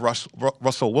Broncos is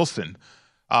Russell Wilson.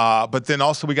 But then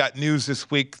also we got news this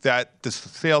week that the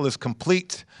sale is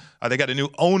complete. They got a new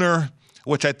owner,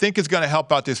 which I think is going to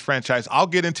help out this franchise. I'll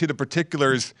get into the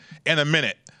particulars in a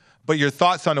minute. But your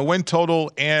thoughts on the win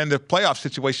total and the playoff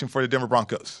situation for the Denver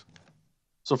Broncos?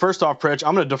 So first off, Pritch,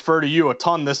 I'm going to defer to you a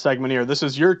ton this segment here. This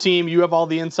is your team. You have all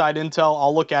the inside intel.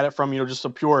 I'll look at it from, just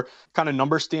a pure kind of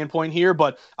number standpoint here.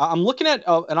 But I'm looking at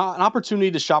an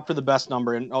opportunity to shop for the best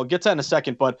number, and I'll get to that in a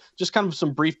second. But just kind of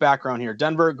some brief background here.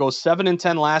 Denver goes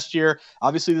 7-10 last year.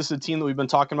 Obviously, this is a team that we've been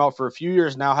talking about for a few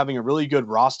years now, having a really good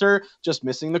roster, just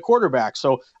missing the quarterback.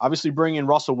 So obviously bringing in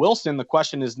Russell Wilson, the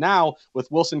question is now with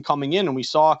Wilson coming in, and we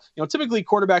saw, typically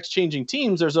quarterbacks changing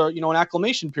teams, there's an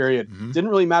acclimation period. Mm-hmm. Didn't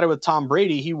really matter with Tom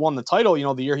Brady. He won the title,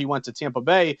 the year he went to Tampa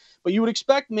Bay, but you would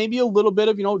expect maybe a little bit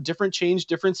of, different change,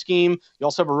 different scheme. You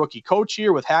also have a rookie coach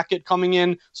here with Hackett coming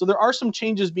in. So there are some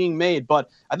changes being made, but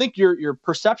I think your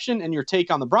perception and your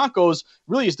take on the Broncos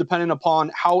really is dependent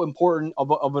upon how important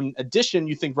of an addition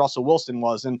you think Russell Wilson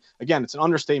was. And again, it's an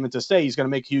understatement to say he's going to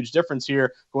make a huge difference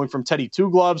here, going from Teddy Two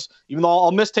Gloves, even though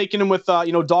I'll miss taking him with,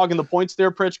 dogging the points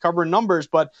there, Pritch, covering numbers,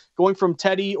 but going from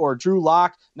Teddy or Drew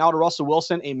Lock now to Russell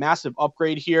Wilson, a massive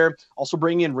upgrade here. Also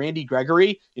bringing in Randy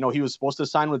Gregory. He was supposed to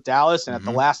sign with Dallas and at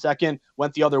the last second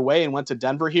went the other way and went to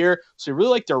Denver here. So you really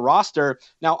like their roster.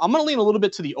 Now I'm going to lean a little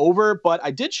bit to the over, but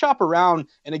I did shop around.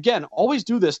 And again, always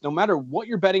do this no matter what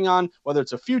you're betting on, whether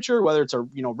it's a future, whether it's a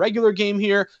regular game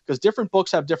here, because different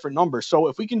books have different numbers. So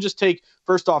if we can just take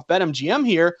first off BetMGM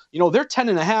here, they're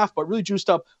 10.5, but really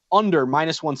juiced up under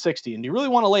minus 160. And you really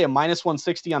want to lay a minus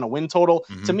 160 on a win total.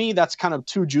 Mm-hmm. To me, that's kind of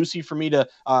too juicy for me to,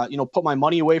 put my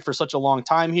money away for such a long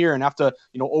time here and have to,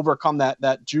 overcome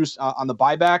that juice on the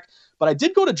buyback. But I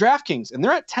did go to DraftKings and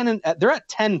they're at 10,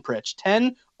 Pritch,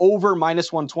 10 over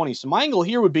minus 120. So my angle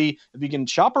here would be if you can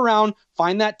shop around,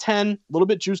 find that 10, a little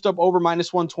bit juiced up over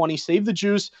minus 120, save the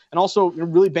juice, and also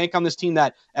really bank on this team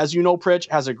that, as you know, Pritch,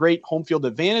 has a great home field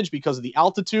advantage because of the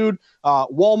altitude.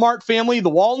 Walmart family, the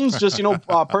Waltons, just,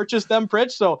 purchased them,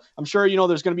 Pritch. So I'm sure,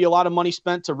 there's going to be a lot of money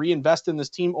spent to reinvest in this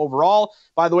team overall.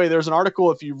 By the way, there's an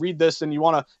article, if you read this and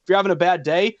if you're having a bad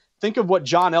day, think of what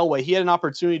John Elway, he had an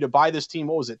opportunity to buy this team,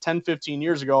 10, 15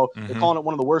 years ago. Mm-hmm. They're calling it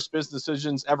one of the worst business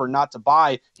decisions ever not to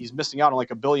buy. He's missing out on like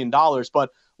 $1 billion. But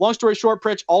long story short,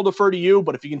 Pritch, I'll defer to you.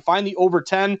 But if you can find the over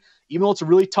 10, even though it's a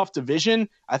really tough division,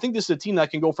 I think this is a team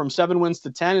that can go from 7 wins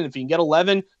to 10. And if you can get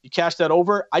 11, you cash that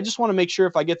over. I just want to make sure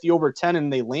if I get the over 10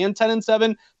 and they land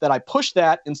 10-7, that I push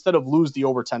that instead of lose the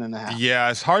over 10.5. Yeah,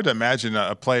 it's hard to imagine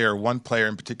one player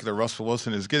in particular, Russell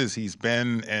Wilson, as good as he's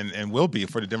been and will be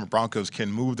for the Denver Broncos, can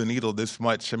move the needle this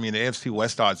much. I mean, the AFC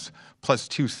West odds plus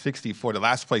 260 for the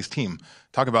last place team.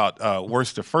 Talk about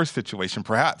worst to first situation,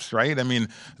 perhaps, right? I mean,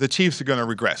 the Chiefs are going to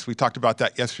regress. We talked about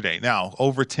that yesterday. Now,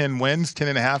 over 10 wins,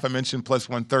 10.5, I mentioned plus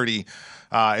 130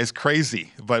 is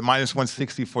crazy, but minus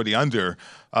 160 for the under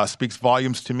speaks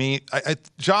volumes to me.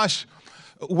 Josh,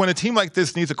 when a team like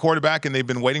this needs a quarterback and they've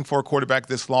been waiting for a quarterback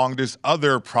this long, there's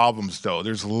other problems, though.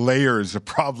 There's layers of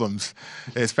problems.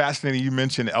 It's fascinating you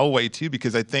mentioned Elway, too,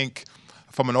 because I think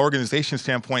from an organization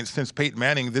standpoint, since Peyton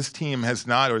Manning, this team has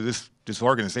not, or this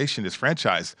organization, this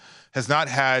franchise, has not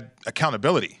had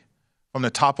accountability from the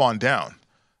top on down.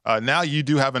 Now you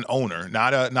do have an owner,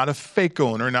 not a fake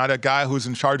owner, not a guy who's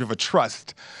in charge of a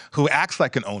trust who acts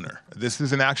like an owner. This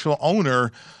is an actual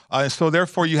owner, so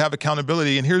therefore you have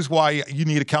accountability. And here's why you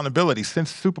need accountability.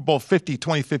 Since Super Bowl 50,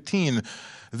 2015,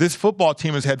 This football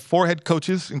team has had 4 head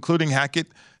coaches, including Hackett,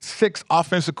 6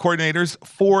 offensive coordinators,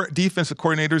 4 defensive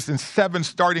coordinators, and 7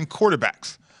 starting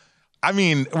quarterbacks. I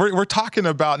mean, we're talking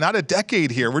about not a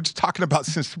decade here. We're just talking about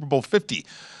since Super Bowl 50.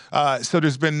 So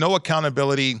there's been no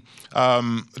accountability.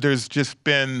 There's just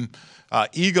been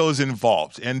egos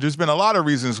involved. And there's been a lot of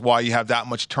reasons why you have that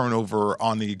much turnover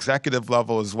on the executive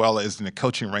level as well as in the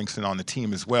coaching ranks and on the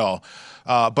team as well.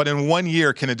 But in 1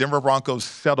 year, can the Denver Broncos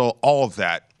settle all of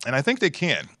that? And I think they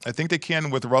can. I think they can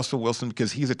with Russell Wilson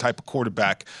because he's a type of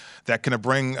quarterback that can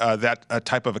bring that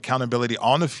type of accountability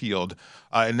on the field.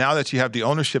 And now that you have the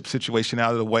ownership situation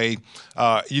out of the way,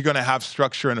 you're going to have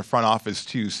structure in the front office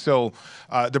too. So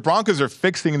the Broncos are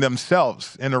fixing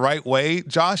themselves in the right way,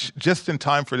 Josh, just in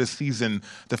time for this season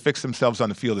to fix themselves on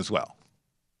the field as well.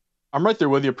 I'm right there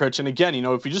with you, Pritch. And again,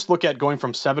 if you just look at going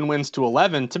from 7 wins to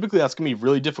 11, typically that's going to be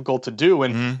really difficult to do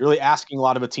and really asking a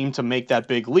lot of a team to make that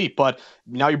big leap. But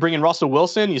now you bring in Russell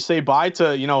Wilson, you say bye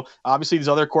to, obviously these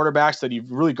other quarterbacks that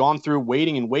you've really gone through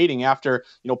waiting after,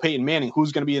 Peyton Manning,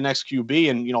 who's going to be the next QB,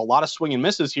 and, a lot of swing and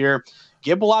misses here.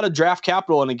 Give up a lot of draft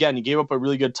capital, and again, you gave up a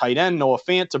really good tight end, Noah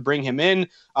Fant, to bring him in.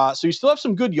 So you still have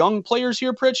some good young players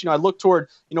here, Pritch. I look toward,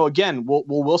 again, will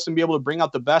Wilson be able to bring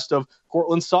out the best of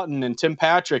Cortland Sutton and Tim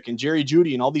Patrick and Jerry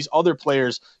Jeudy and all these other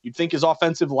players? You'd think his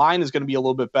offensive line is going to be a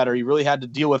little bit better. He really had to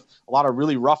deal with a lot of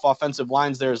really rough offensive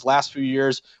lines there his last few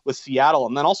years with Seattle.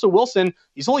 And then also Wilson,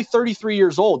 he's only 33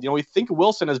 years old. We think of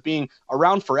Wilson as being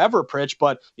around forever, Pritch,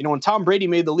 but, when Tom Brady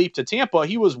made the leap to Tampa,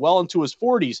 he was well into his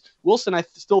 40s. Wilson, I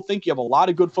still think you have a lot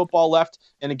of good football left.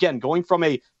 And again, going from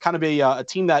a kind of a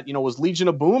team that, was Legion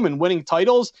of Boom and winning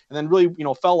titles and then really,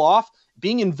 fell off,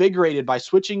 being invigorated by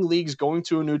switching leagues, going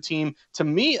to a new team. To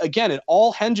me, again, it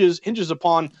all hinges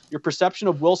upon your perception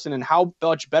of Wilson and how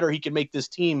much better he can make this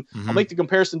team. I'll make the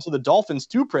comparison to the Dolphins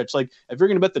too, Pritch. Like, if you're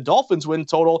going to bet the Dolphins win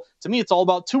total, to me, it's all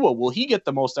about Tua. Will he get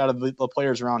the most out of the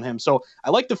players around him? So I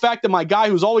like the fact that my guy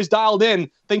who's always dialed in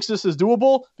thinks this is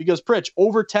doable because, Pritch,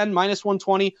 over 10, minus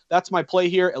 120, that's my play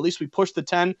here. At least we push the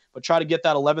 10, but try to get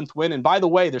that 11th win. And by the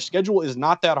way, their schedule is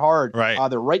not that hard. Right.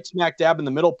 They're right smack dab in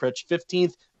the middle, Pritch,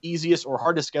 15th. Easiest or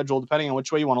hardest schedule, depending on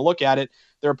which way you want to look at it.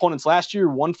 Their opponents last year,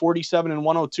 147 and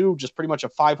 102, just pretty much a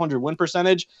 500 win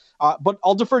percentage. But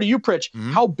I'll defer to you, Pritch.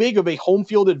 How big of a home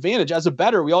field advantage as a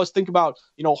bettor? We always think about,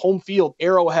 home field,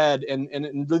 Arrowhead, and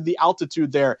the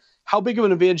altitude there. How big of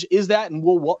an advantage is that? And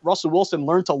will Russell Wilson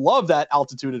learn to love that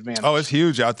altitude advantage? Oh, it's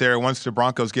huge out there once the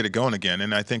Broncos get it going again.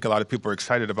 And I think a lot of people are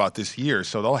excited about this year.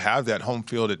 So they'll have that home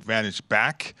field advantage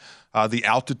back. The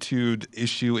altitude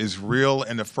issue is real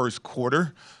in the first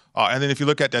quarter. And then if you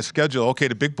look at that schedule, okay,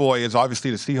 the big boy is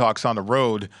obviously the Seahawks on the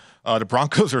road. The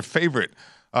Broncos are favorite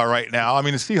right now. I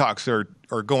mean, the Seahawks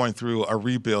are going through a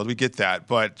rebuild. We get that.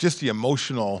 But just the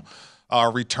emotional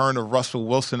return of Russell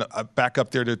Wilson back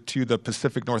up there to the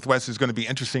Pacific Northwest is going to be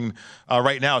interesting.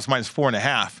 Right now it's minus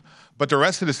 4.5. But the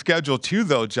rest of the schedule too,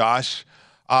 though, Josh,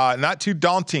 not too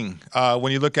daunting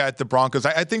when you look at the Broncos.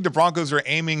 I think the Broncos are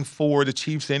aiming for the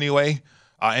Chiefs anyway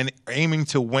and aiming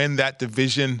to win that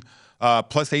division.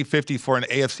 Plus 850 for an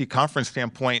AFC conference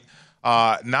standpoint.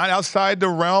 Not outside the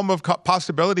realm of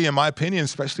possibility, in my opinion,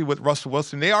 especially with Russell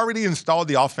Wilson. They already installed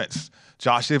the offense,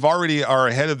 Josh. They've already are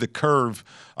ahead of the curve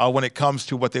when it comes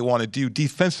to what they want to do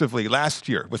defensively. Last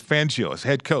year with Fangio as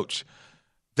head coach,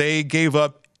 they gave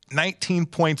up 19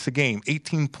 points a game,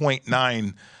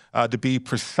 18.9 to be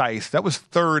precise. That was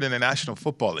third in the National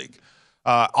Football League.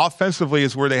 Offensively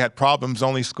is where they had problems,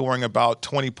 only scoring about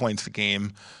 20 points a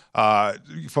game.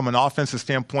 From an offensive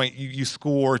standpoint, you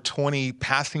score 20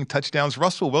 passing touchdowns.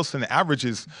 Russell Wilson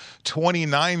averages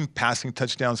 29 passing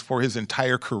touchdowns for his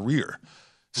entire career.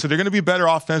 So they're going to be better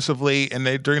offensively, and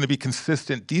they're going to be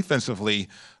consistent defensively.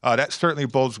 That certainly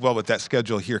bodes well with that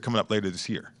schedule here coming up later this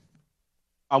year.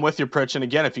 I'm with you, Pritch. And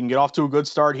again, if you can get off to a good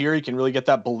start here, you can really get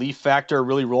that belief factor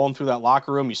really rolling through that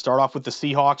locker room. You start off with the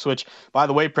Seahawks, which, by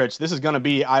the way, Pritch, this is going to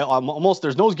be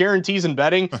there's no guarantees in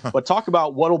betting, but talk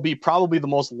about what'll be probably the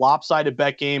most lopsided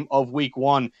bet game of week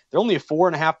one. They're only a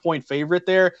 4.5 point favorite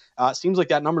there. Seems like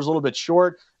that number's a little bit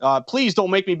short. Please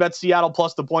don't make me bet Seattle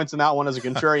plus the points in that one as a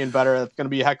contrarian bettor. That's going to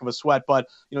be a heck of a sweat. But,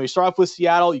 you start off with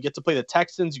Seattle. You get to play the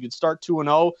Texans. You could start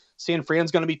 2-0. San Fran's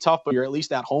going to be tough, but you're at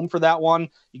least at home for that one.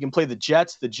 You can play the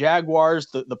Jets, the Jaguars,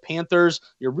 the Panthers.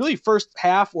 Your really first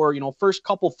half or, first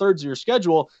couple thirds of your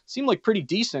schedule seem like pretty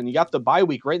decent. You got the bye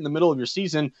week right in the middle of your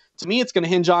season. to me, it's going to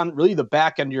hinge on really the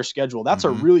back end of your schedule. That's a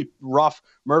really rough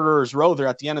murderer's row there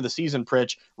at the end of the season,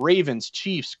 Pritch. Ravens,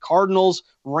 Chiefs, Cardinals,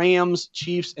 Rams,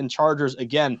 Chiefs, and Chargers,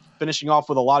 again, finishing off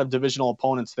with a lot of divisional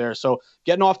opponents there. So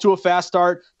getting off to a fast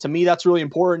start, to me, that's really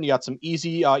important. You got some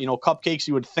easy, cupcakes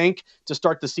you would think to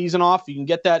start the season off. You can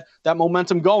get that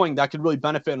momentum going. That could really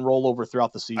benefit and roll over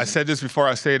throughout the season. I said this before,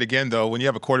 I say it again, though. When you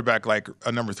have a quarterback like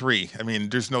a number 3, I mean,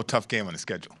 there's no tough game on the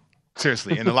schedule.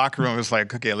 Seriously. In the locker room, it's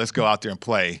like, okay, let's go out there and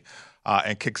play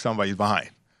and kick somebody's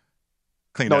behind.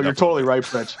 No, you're totally right,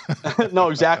 Pritch. No,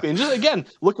 exactly. And just, again,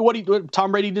 look at what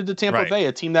Tom Brady did to Tampa Bay,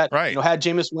 a team that had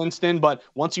Jameis Winston. But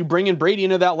once you bring in Brady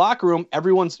into that locker room,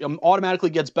 everyone automatically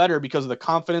gets better because of the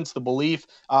confidence, the belief,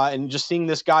 and just seeing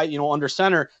this guy, under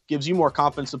center gives you more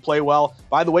confidence to play well.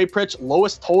 By the way, Pritch,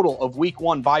 lowest total of week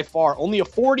 1 by far. Only a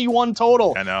 41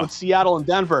 total with Seattle and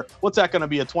Denver. What's that going to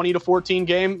be, a 20-14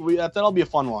 game? That'll be a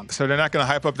fun one. So they're not going to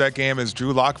hype up that game as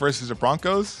Drew Lock versus the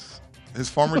Broncos? His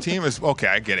former team is okay.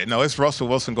 I get it. No, it's Russell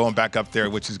Wilson going back up there,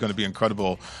 which is going to be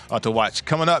incredible to watch.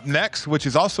 Coming up next, which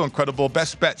is also incredible,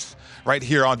 best bets right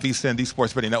here on VSiN, the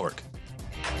Sports Betting Network.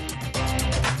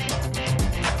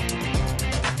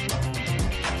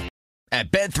 At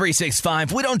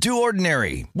Bet365, we don't do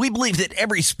ordinary. We believe that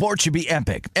every sport should be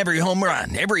epic. Every home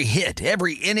run, every hit,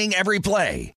 every inning, every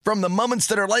play. From the moments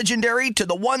that are legendary to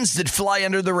the ones that fly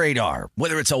under the radar.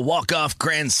 Whether it's a walk-off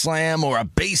grand slam or a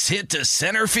base hit to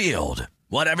center field.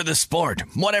 Whatever the sport,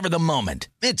 whatever the moment.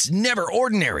 It's never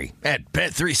ordinary at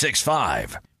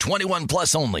Bet365. 21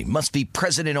 plus only. Must be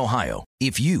present in Ohio.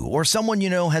 If you or someone you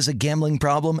know has a gambling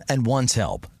problem and wants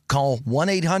help, call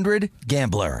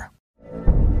 1-800-GAMBLER.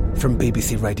 From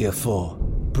BBC Radio 4,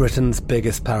 Britain's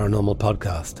biggest paranormal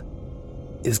podcast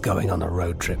is going on a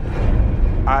road trip.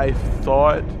 I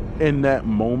thought in that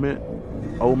moment,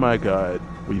 oh my God,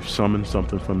 we've summoned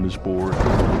something from this board.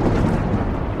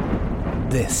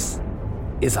 This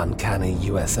is Uncanny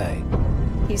USA.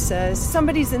 He says,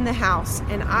 somebody's in the house,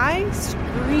 and I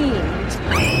screamed.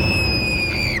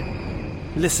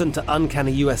 Listen to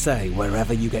Uncanny USA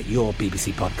wherever you get your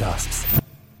BBC podcasts,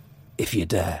 if you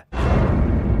dare.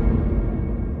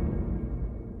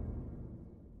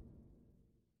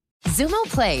 Xumo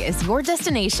Play is your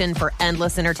destination for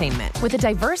endless entertainment. With a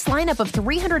diverse lineup of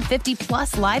 350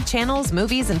 plus live channels,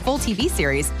 movies, and full TV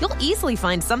series, you'll easily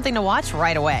find something to watch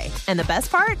right away. And the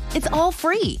best part? It's all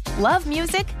free. Love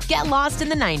music? Get lost in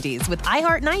the 90s with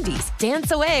iHeart 90s,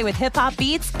 dance away with hip-hop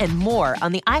beats, and more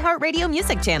on the iHeartRadio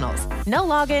music channels. No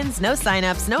logins, no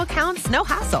signups, no accounts, no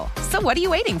hassle. So what are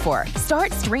you waiting for?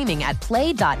 Start streaming at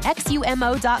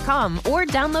play.xumo.com or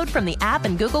download from the app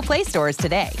and Google Play stores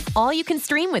today. All you can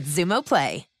stream with Xumo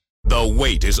Play. The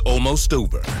wait is almost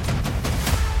over.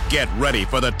 Get ready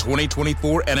for the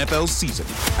 2024 NFL season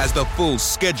as the full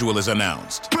schedule is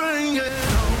announced.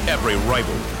 Every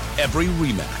rivalry, every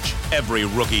rematch, every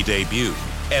rookie debut,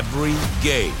 every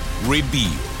game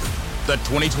revealed. The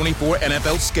 2024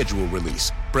 NFL schedule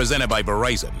release, presented by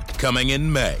Verizon, coming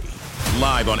in May.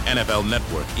 Live on NFL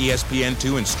Network,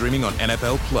 ESPN2, and streaming on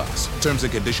NFL Plus. Terms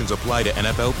and conditions apply to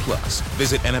NFL Plus.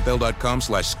 Visit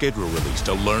NFL.com/schedule release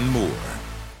to learn more.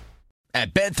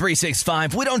 At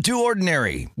Bet365, we don't do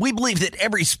ordinary. We believe that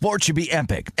every sport should be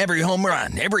epic. Every home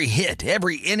run, every hit,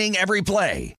 every inning, every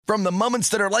play. From the moments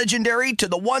that are legendary to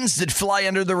the ones that fly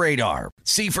under the radar.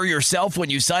 See for yourself when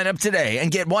you sign up today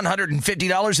and get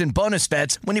 $150 in bonus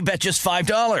bets when you bet just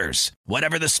 $5.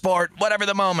 Whatever the sport, whatever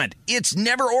the moment, it's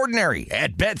never ordinary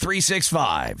at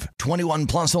Bet365. 21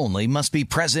 plus only. Must be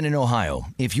present in Ohio.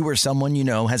 If you or someone you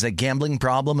know has a gambling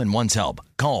problem and wants help,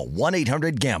 call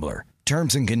 1-800-GAMBLER.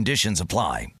 Terms and conditions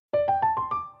apply.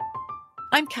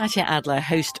 I'm Katya Adler,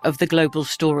 host of The Global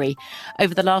Story.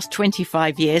 Over the last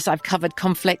 25 years, I've covered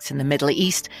conflicts in the Middle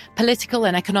East, political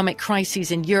and economic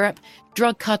crises in Europe,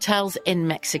 drug cartels in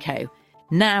Mexico.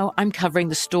 Now I'm covering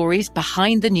the stories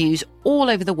behind the news all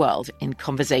over the world in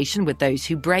conversation with those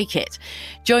who break it.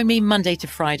 Join me Monday to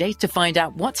Friday to find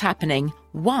out what's happening,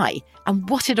 why, and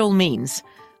what it all means.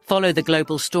 Follow The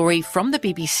Global Story from the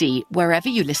BBC wherever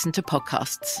you listen to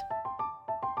podcasts.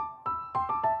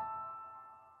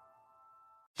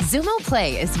 Xumo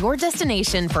Play is your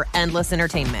destination for endless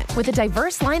entertainment. With a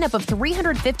diverse lineup of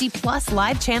 350 plus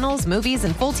live channels, movies,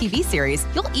 and full TV series,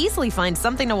 you'll easily find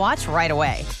something to watch right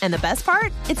away. And the best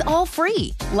part? It's all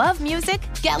free. Love music?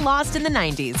 Get lost in the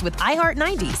 90s with iHeart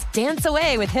 90s, dance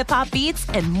away with hip-hop beats,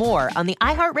 and more on the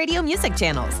iHeartRadio music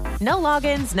channels. No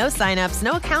logins, no signups,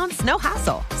 no accounts, no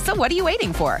hassle. So what are you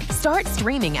waiting for? Start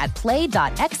streaming at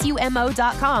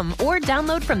play.xumo.com or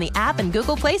download from the app and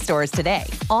Google Play stores today.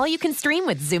 All you can stream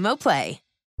with Xumo Play.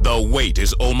 The wait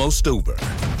is almost over.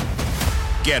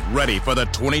 Get ready for the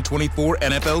 2024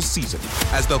 NFL season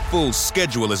as the full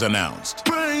schedule is announced.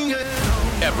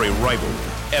 Every rivalry,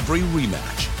 every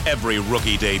rematch, every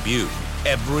rookie debut,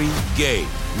 every game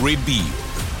revealed.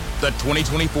 The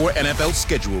 2024 NFL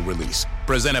schedule release,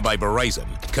 presented by Verizon,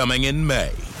 coming in May.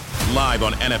 Live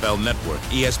on NFL Network,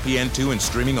 ESPN2, and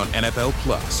streaming on NFL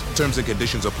Plus. Terms and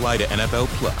conditions apply to NFL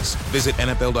Plus. Visit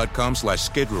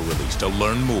NFL.com/schedule release to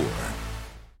learn more.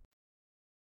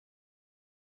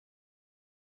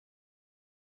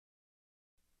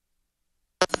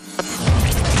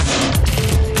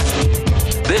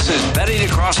 This is Betting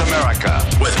Across America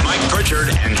with Mike Pritchard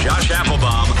and Josh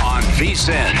Applebaum on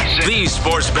VSiN, the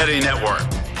Sports Betting Network.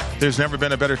 There's never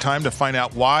been a better time to find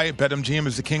out why BetMGM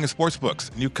is the king of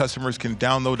sportsbooks. New customers can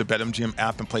download the BetMGM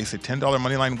app and place a $10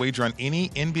 moneyline wager on any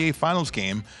NBA Finals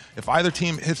game. If either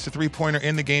team hits the three-pointer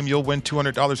in the game, you'll win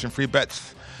 $200 in free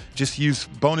bets. Just use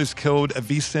bonus code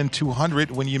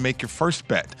VSiN200 when you make your first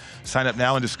bet. Sign up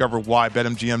now and discover why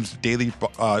BetMGM's daily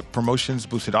promotions,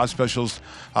 boosted odds specials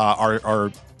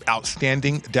are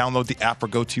outstanding. Download the app or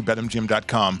go to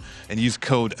BetMGM.com and use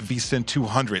code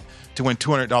VSiN200 to win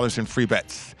 $200 in free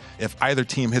bets if either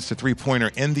team hits the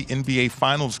three-pointer in the NBA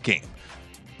Finals game.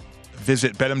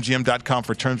 Visit BetMGM.com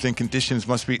for terms and conditions.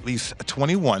 Must be at least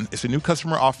 21. It's a new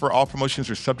customer offer. All promotions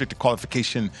are subject to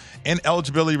qualification and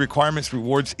eligibility requirements.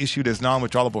 Rewards issued as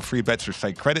non-withdrawable free bets or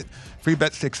site credit. Free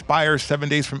bets expire 7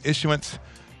 days from issuance.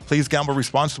 Please gamble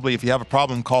responsibly. If you have a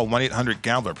problem, call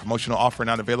 1-800-GAMBLER. Promotional offer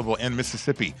not available in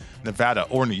Mississippi, Nevada,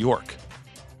 or New York.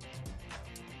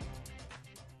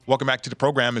 Welcome back to the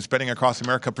program. It's Betting Across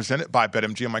America presented by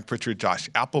BetMGM. Mike Pritchard, Josh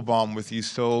Applebaum with you.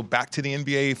 So back to the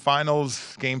NBA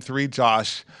Finals, Game 3,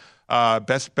 Josh.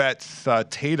 Best bets,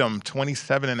 Tatum,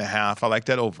 27.5. I like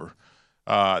that over.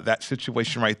 That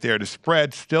situation right there. The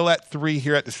spread still at 3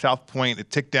 here at the South Point.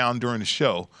 It ticked down during the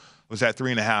show. It was at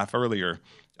 3.5 earlier.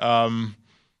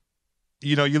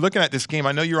 You're looking at this game.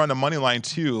 I know you're on the money line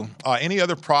too. Any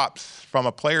other props from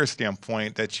a player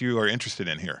standpoint that you are interested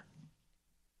in here?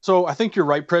 So I think you're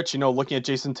right, Pritch. Looking at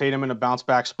Jason Tatum in a bounce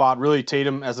back spot, really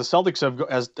Tatum, as the Celtics have,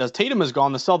 as Tatum has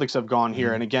gone, the Celtics have gone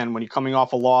here. And again, when you're coming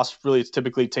off a loss, really it's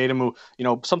typically Tatum who,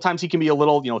 sometimes he can be a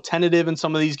little, tentative in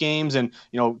some of these games and,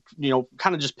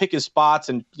 kind of just pick his spots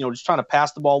and, just trying to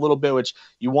pass the ball a little bit, which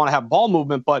you want to have ball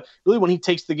movement. But really when he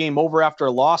takes the game over after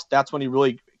a loss, that's when he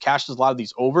really cashes a lot of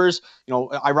these overs.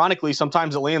 Ironically,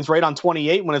 sometimes it lands right on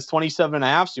 28 when it's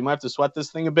 27.5. So you might have to sweat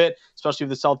this thing a bit, especially if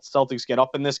the Celtics get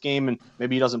up in this game and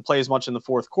maybe he doesn't play as much in the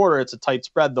fourth quarter. It's a tight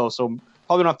spread though, so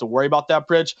probably don't have to worry about that,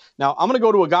 Bridge. Now I'm going to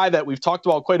go to a guy that we've talked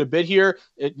about quite a bit here.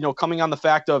 Coming on the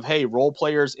fact of, hey, role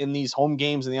players in these home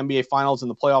games in the NBA Finals and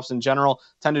the playoffs in general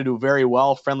tend to do very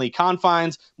well. Friendly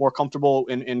confines, more comfortable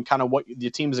in kind of what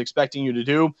the team is expecting you to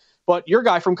do. But your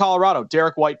guy from Colorado,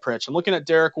 Derek White, Pritch. I'm looking at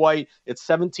Derek White. It's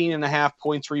 17.5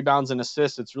 points, rebounds, and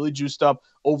assists. It's really juiced up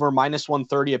over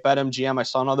 -130 at BetMGM. I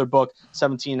saw another book,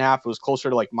 17.5. It was closer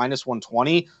to like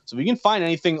 -120. So if you can find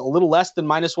anything a little less than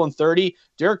 -130,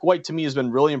 Derek White to me has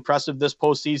been really impressive this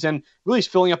postseason. Really is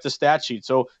filling up the stat sheet.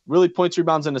 So really points,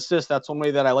 rebounds, and assists. That's one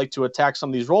way that I like to attack some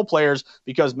of these role players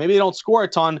because maybe they don't score a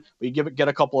ton, but you get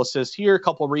a couple assists here, a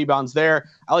couple rebounds there.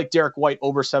 I like Derek White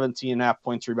over 17.5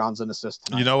 points, rebounds, and assists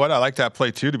tonight. You know what? I like that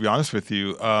play too, to be honest with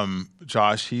you.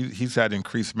 Josh, he's had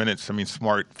increased minutes. I mean,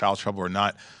 Smart, foul trouble or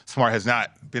not, Smart has not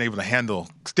been able to handle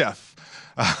Steph.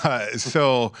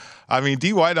 So, I mean,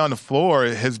 D. White on the floor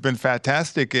has been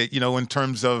fantastic, in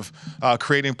terms of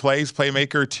creating plays,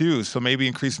 playmaker too. So maybe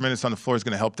increased minutes on the floor is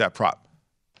going to help that prop.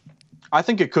 I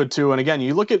think it could too. And again,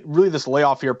 you look at really this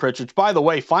layoff here, Pritch, which by the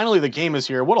way, finally the game is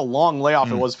here. What a long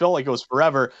layoff it was. Felt like it was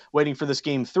forever waiting for this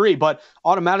game 3. But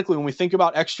automatically when we think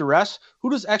about extra rest, who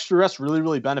does extra rest really,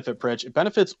 really benefit, Pritch? It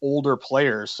benefits older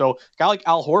players. So a guy like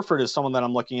Al Horford is someone that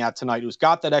I'm looking at tonight who's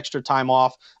got that extra time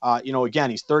off. Again,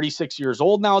 he's 36 years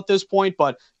old now at this point,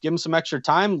 but give him some extra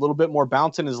time, a little bit more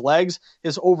bounce in his legs.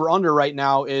 His over-under right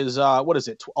now is,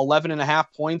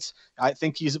 11.5 points. I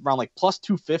think he's around like plus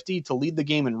 250 to lead the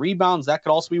game in rebounds. That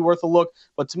could also be worth a look.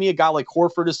 But to me, a guy like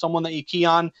Horford is someone that you key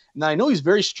on. And I know he's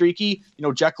very streaky,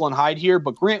 Jekyll and Hyde here,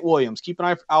 but Grant Williams, keep an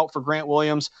eye out for Grant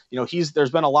Williams.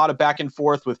 There's been a lot of back and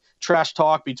forth with trash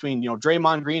talk between,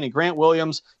 Draymond Green and Grant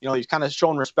Williams. He's kind of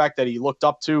shown respect that he looked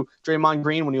up to Draymond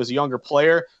Green when he was a younger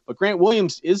player. But Grant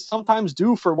Williams is sometimes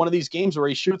due for one of these games where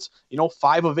he shoots,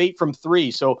 5 of 8 from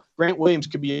 3. So Grant Williams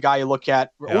could be a guy you look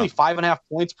at. Yeah. Only 5.5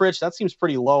 points, Pritch. That seems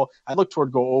pretty low. I'd look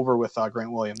toward go over with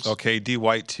Grant Williams. Okay, D.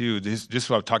 White too. This is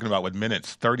what I'm talking about with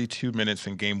minutes. 32 minutes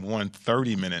in game 1,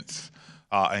 30 minutes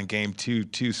in game 2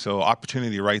 too. So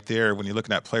opportunity right there when you're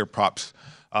looking at player props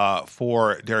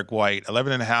for Derek White.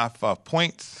 11.5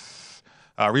 points.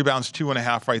 Rebounds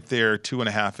 2.5 right there,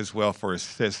 2.5 as well for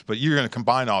assists. But you're going to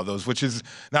combine all those, which is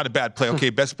not a bad play. Okay,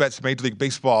 best bets, Major League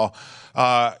Baseball.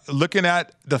 Looking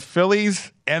at the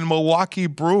Phillies and Milwaukee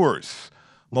Brewers.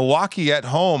 Milwaukee at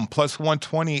home, plus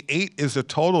 128 is the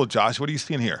total, Josh. What are you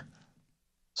seeing here?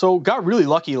 So got really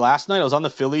lucky last night. I was on the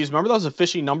Phillies. Remember that was a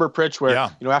fishy number, Pritch, where,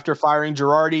 after firing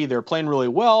Girardi, they're playing really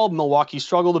well. Milwaukee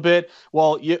struggled a bit.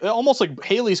 Well, almost like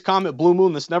Haley's Comet Blue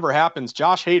Moon, this never happens.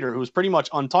 Josh Hader, who's pretty much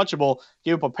untouchable,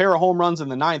 gave up a pair of home runs in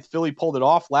the 9th. Philly pulled it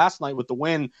off last night with the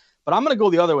win. But I'm going to go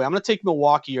the other way. I'm going to take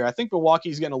Milwaukee here. I think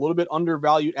Milwaukee's getting a little bit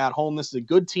undervalued at home. This is a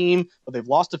good team, but they've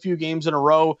lost a few games in a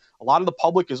row. A lot of the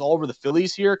public is all over the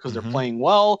Phillies here because they're playing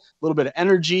well, a little bit of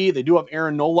energy. They do have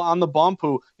Aaron Nola on the bump,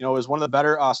 who, is one of the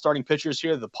better starting pitchers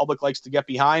here. The public likes to get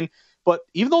behind. But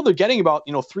even though they're getting about,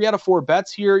 3 out of 4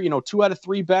 bets here, 2 out of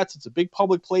 3 bets, it's a big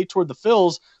public play toward the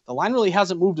Phils. The line really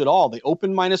hasn't moved at all. They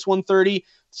opened minus 130.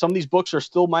 Some of these books are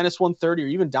still minus 130 or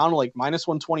even down to like minus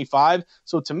 125.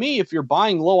 So to me, if you're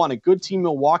buying low on a good team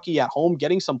Milwaukee at home,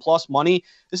 getting some plus money,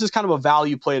 this is kind of a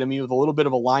value play to me with a little bit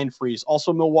of a line freeze.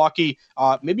 Also, Milwaukee,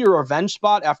 maybe a revenge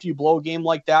spot after you blow a game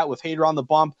like that with Hader on the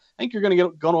bump. I think you're going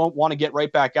to want to get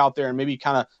right back out there and maybe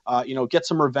kind of, get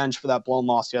some revenge for that blown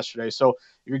loss yesterday. So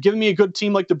if you're giving me a good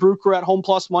team like the Brew Crew at home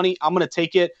plus money, I'm going to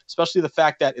take it, especially the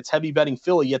fact that it's heavy betting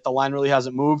Philly, yet the line really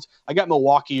hasn't moved. I got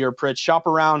Milwaukee here, Pritch. Shop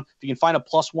around. If you can find a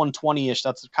plus 120-ish,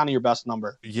 that's kind of your best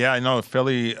number. Yeah, I know.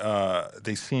 Philly,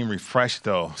 they seem refreshed,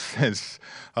 though, since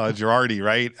Girardi,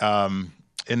 right?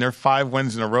 In their 5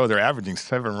 wins in a row, they're averaging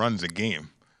 7 runs a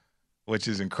game, which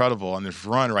is incredible on this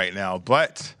run right now.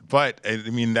 But I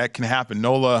mean, that can happen.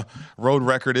 Nola road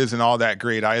record isn't all that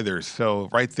great either. So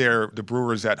right there, the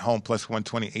Brewers at home plus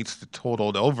 128's the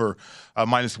total over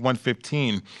minus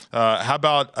 115. How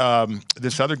about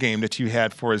this other game that you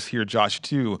had for us here, Josh,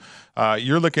 too?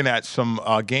 You're looking at some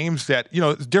games that,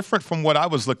 different from what I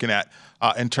was looking at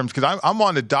in terms, because I'm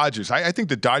on the Dodgers. I think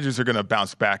the Dodgers are going to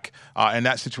bounce back in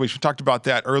that situation. We talked about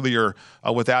that earlier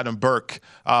with Adam Burke.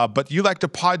 But you like the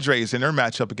Padres in their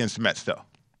matchup against the Mets, though.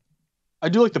 I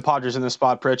do like the Padres in this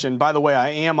spot, Pritch. And by the way, I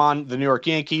am on the New York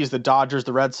Yankees, the Dodgers,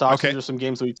 the Red Sox. These are some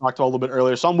games that we talked about a little bit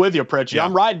earlier. So I'm with you, Pritch. Yeah.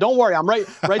 I'm right. Don't worry. I'm right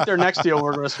there next to you.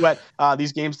 We're going to sweat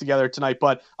these games together tonight.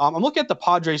 But I'm looking at the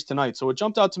Padres tonight. So it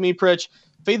jumped out to me, Pritch.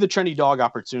 Fade the trendy dog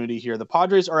opportunity here. The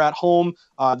Padres are at home.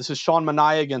 This is Sean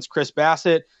Manaea against Chris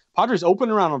Bassett. Padres open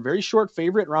around a very short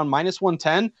favorite, around minus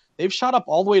 110. They've shot up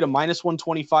all the way to minus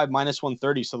 125, minus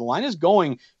 130. So the line is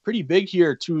going pretty big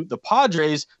here to the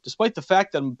Padres, despite the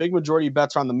fact that a big majority of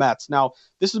bets are on the Mets. Now,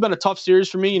 this has been a tough series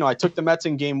for me. I took the Mets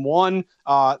in game 1.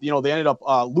 They ended up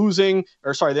losing,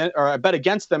 I bet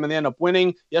against them and they ended up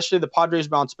winning. Yesterday, the Padres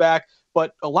bounced back.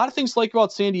 But a lot of things to like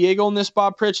about San Diego in this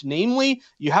spot, Pritch. Namely,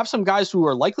 you have some guys who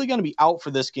are likely going to be out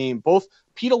for this game. Both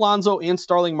Pete Alonso and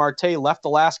Starling Marte left the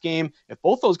last game. If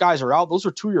both those guys are out, those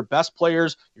are 2 of your best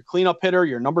players. Your cleanup hitter,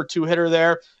 your number 2 hitter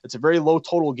there. It's a very low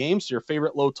total game, so your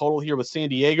favorite low total here with San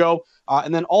Diego.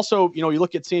 And then also, you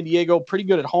look at San Diego, pretty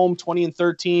good at home,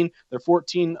 20-13. They're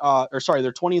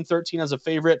 20-13 as a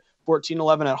favorite.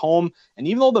 14-11 at home. And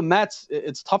even though the Mets,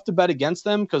 it's tough to bet against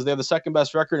them because they have the second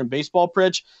best record in baseball,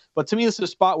 Pritch. But to me, this is a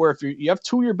spot where if you have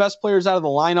 2 of your best players out of the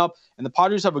lineup and the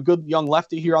Padres have a good young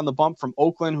lefty here on the bump from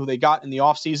Oakland who they got in the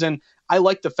offseason, I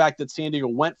like the fact that San Diego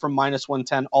went from minus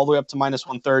 110 all the way up to minus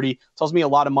 130. Tells me a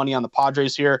lot of money on the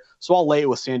Padres here. So I'll lay it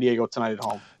with San Diego tonight at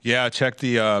home. Yeah, check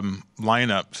the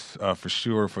lineups for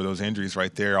sure for those injuries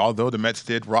right there. Although the Mets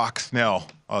did rock Snell,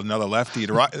 another lefty.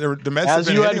 The Mets have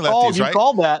been hitting lefties, right? You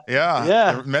called that.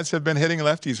 Yeah. The Mets have been hitting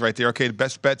lefties right there. Okay, the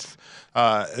best bets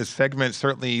segment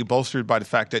certainly bolstered by the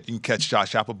fact that you can catch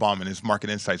Josh Applebaum in his Market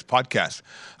Insights podcast.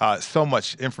 So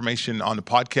much information on the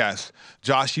podcast.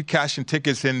 Josh, you cashing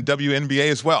tickets in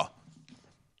WNBA as well.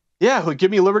 Yeah, give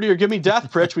me liberty or give me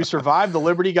death, Pritch. We survived. The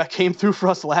Liberty came through for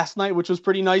us last night, which was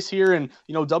pretty nice here. And,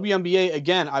 WNBA,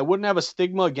 again, I wouldn't have a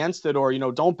stigma against it or,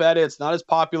 don't bet it. It's not as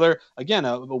popular. Again,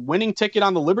 a winning ticket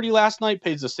on the Liberty last night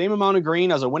pays the same amount of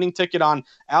green as a winning ticket on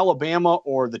Alabama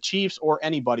or the Chiefs or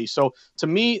anybody. So to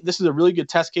me, this is a really good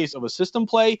test case of a system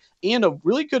play and a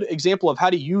really good example of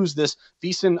how to use this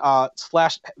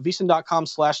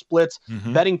VSiN.com/splits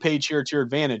betting page here to your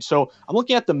advantage. So I'm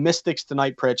looking at the Mystics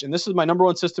tonight, Pritch, and this is my number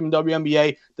 1 system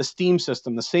WNBA, the Steam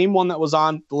system, the same one that was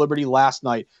on the Liberty last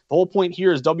night. The whole point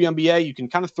here is WNBA, you can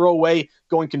kind of throw away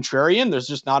going contrarian. There's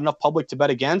just not enough public to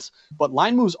bet against. But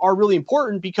line moves are really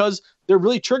important because they're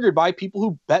really triggered by people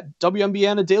who bet WNBA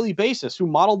on a daily basis, who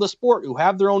model the sport, who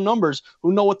have their own numbers,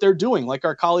 who know what they're doing, like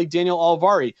our colleague Daniel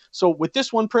Olivari. So with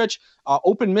this one, Pritch,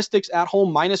 open Mystics at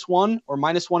home -1 or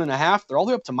 -1.5. They're all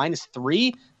the way up to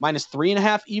 -3,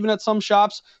 -3.5 even at some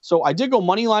shops. So I did go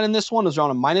money line in this one. It was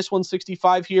around a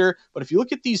 -165 here. But if you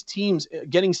look at these teams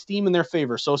getting steam in their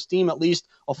favor, so steam at least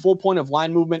a full point of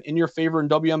line movement in your favor in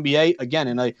WNBA, again,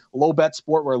 in a low bet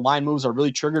sport where line moves are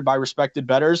really triggered by respected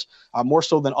bettors, more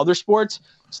so than other sports.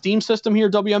 Steam system here,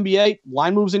 WNBA,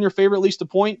 line moves in your favor at least a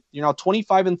point. You're now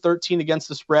 25-13 against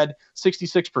the spread,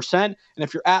 66%. And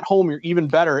if you're at home, you're even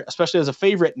better, especially as a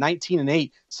favorite,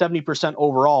 19-8, 70%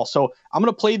 overall. So I'm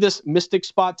going to play this Mystic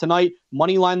spot tonight.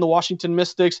 Money line the Washington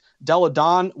Mystics. Della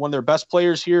Don, one of their best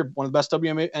players here, one of the best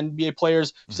WNBA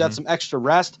players. She's had some extra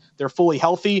rest. They're fully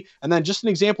healthy. And then just an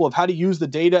example of how to use the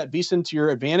data at VSiN to your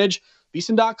advantage.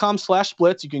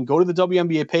 VSiN.com/splits. You can go to the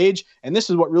WNBA page. And this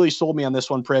is what really sold me on this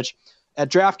one, Pritch. At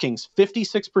DraftKings,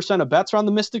 56% of bets are on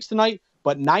the Mystics tonight,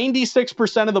 but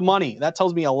 96% of the money, that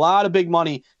tells me a lot of big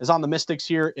money is on the Mystics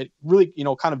here. It really,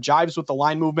 kind of jives with the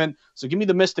line movement. So give me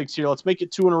the Mystics here. Let's make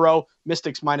it 2 in a row.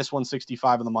 Mystics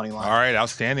 -165 on the money line. All right,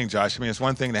 outstanding, Josh. I mean, it's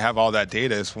one thing to have all that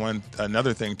data. It's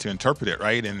another thing to interpret it,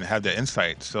 right, and have the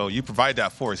insight. So you provide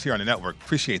that for us here on the network.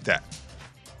 Appreciate that.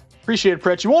 Appreciate it,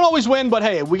 Pritch. You won't always win, but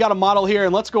hey, we got a model here,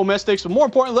 and let's go Mystics. But more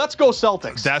importantly, let's go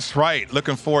Celtics. That's right.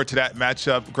 Looking forward to that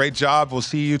matchup. Great job. We'll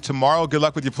see you tomorrow. Good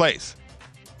luck with your plays.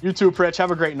 You too, Pritch. Have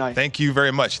a great night. Thank you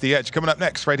very much. The Edge coming up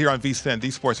next right here on VSiN,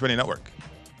 the Sports Betting Network.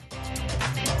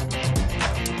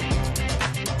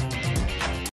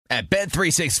 At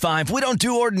Bet365, we don't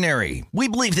do ordinary. We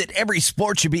believe that every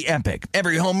sport should be epic.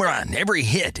 Every home run, every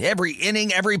hit, every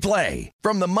inning, every play.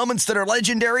 From the moments that are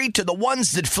legendary to the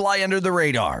ones that fly under the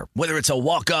radar. Whether it's a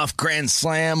walk-off grand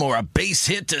slam or a base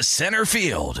hit to center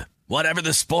field. Whatever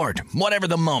the sport, whatever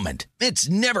the moment. It's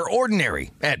never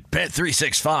ordinary at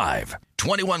Bet365.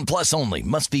 21 plus only.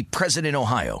 Must be present in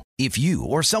Ohio. If you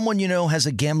or someone you know has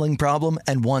a gambling problem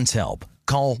and wants help,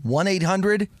 call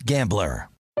 1-800-GAMBLER.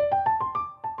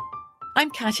 I'm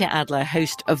Katya Adler,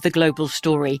 host of The Global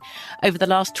Story. Over the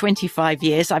last 25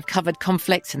 years, I've covered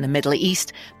conflicts in the Middle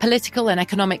East, political and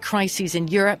economic crises in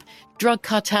Europe, drug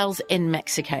cartels in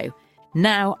Mexico.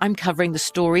 Now I'm covering the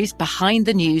stories behind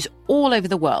the news all over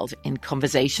the world in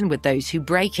conversation with those who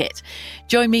break it.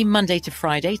 Join me Monday to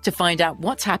Friday to find out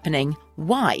what's happening,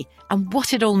 why, and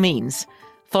what it all means.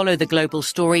 Follow The Global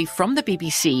Story from the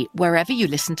BBC wherever you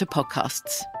listen to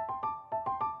podcasts.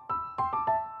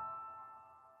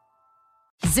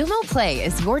 Xumo Play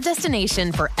is your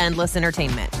destination for endless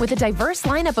entertainment. With a diverse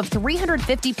lineup of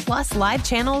 350 plus live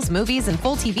channels, movies, and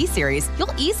full TV series,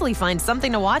 you'll easily find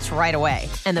something to watch right away.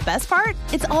 And the best part?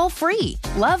 It's all free.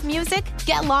 Love music?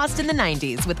 Get lost in the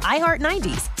 90s with iHeart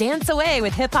 90s. Dance away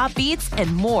with hip-hop beats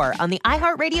and more on the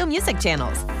iHeartRadio music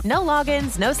channels. No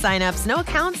logins, no signups, no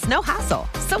accounts, no hassle.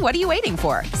 So what are you waiting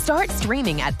for? Start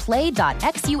streaming at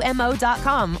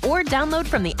play.xumo.com or download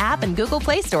from the app and Google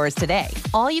Play stores today.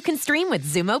 All you can stream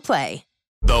with Xumo Play.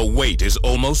 The wait is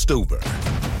almost over.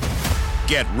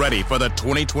 Get ready for the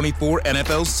 2024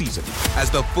 NFL season as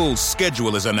the full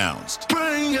schedule is announced.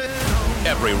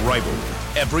 Every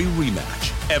rivalry, every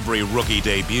rematch, every rookie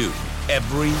debut,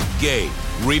 every game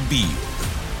revealed.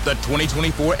 The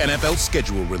 2024 NFL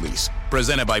schedule release,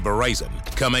 presented by Verizon,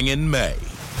 coming in May.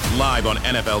 Live on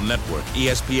NFL Network,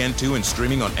 ESPN2, and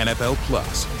streaming on NFL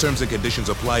Plus. Terms and conditions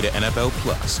apply to NFL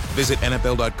Plus. Visit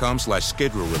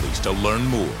NFL.com/schedule release to learn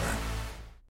more.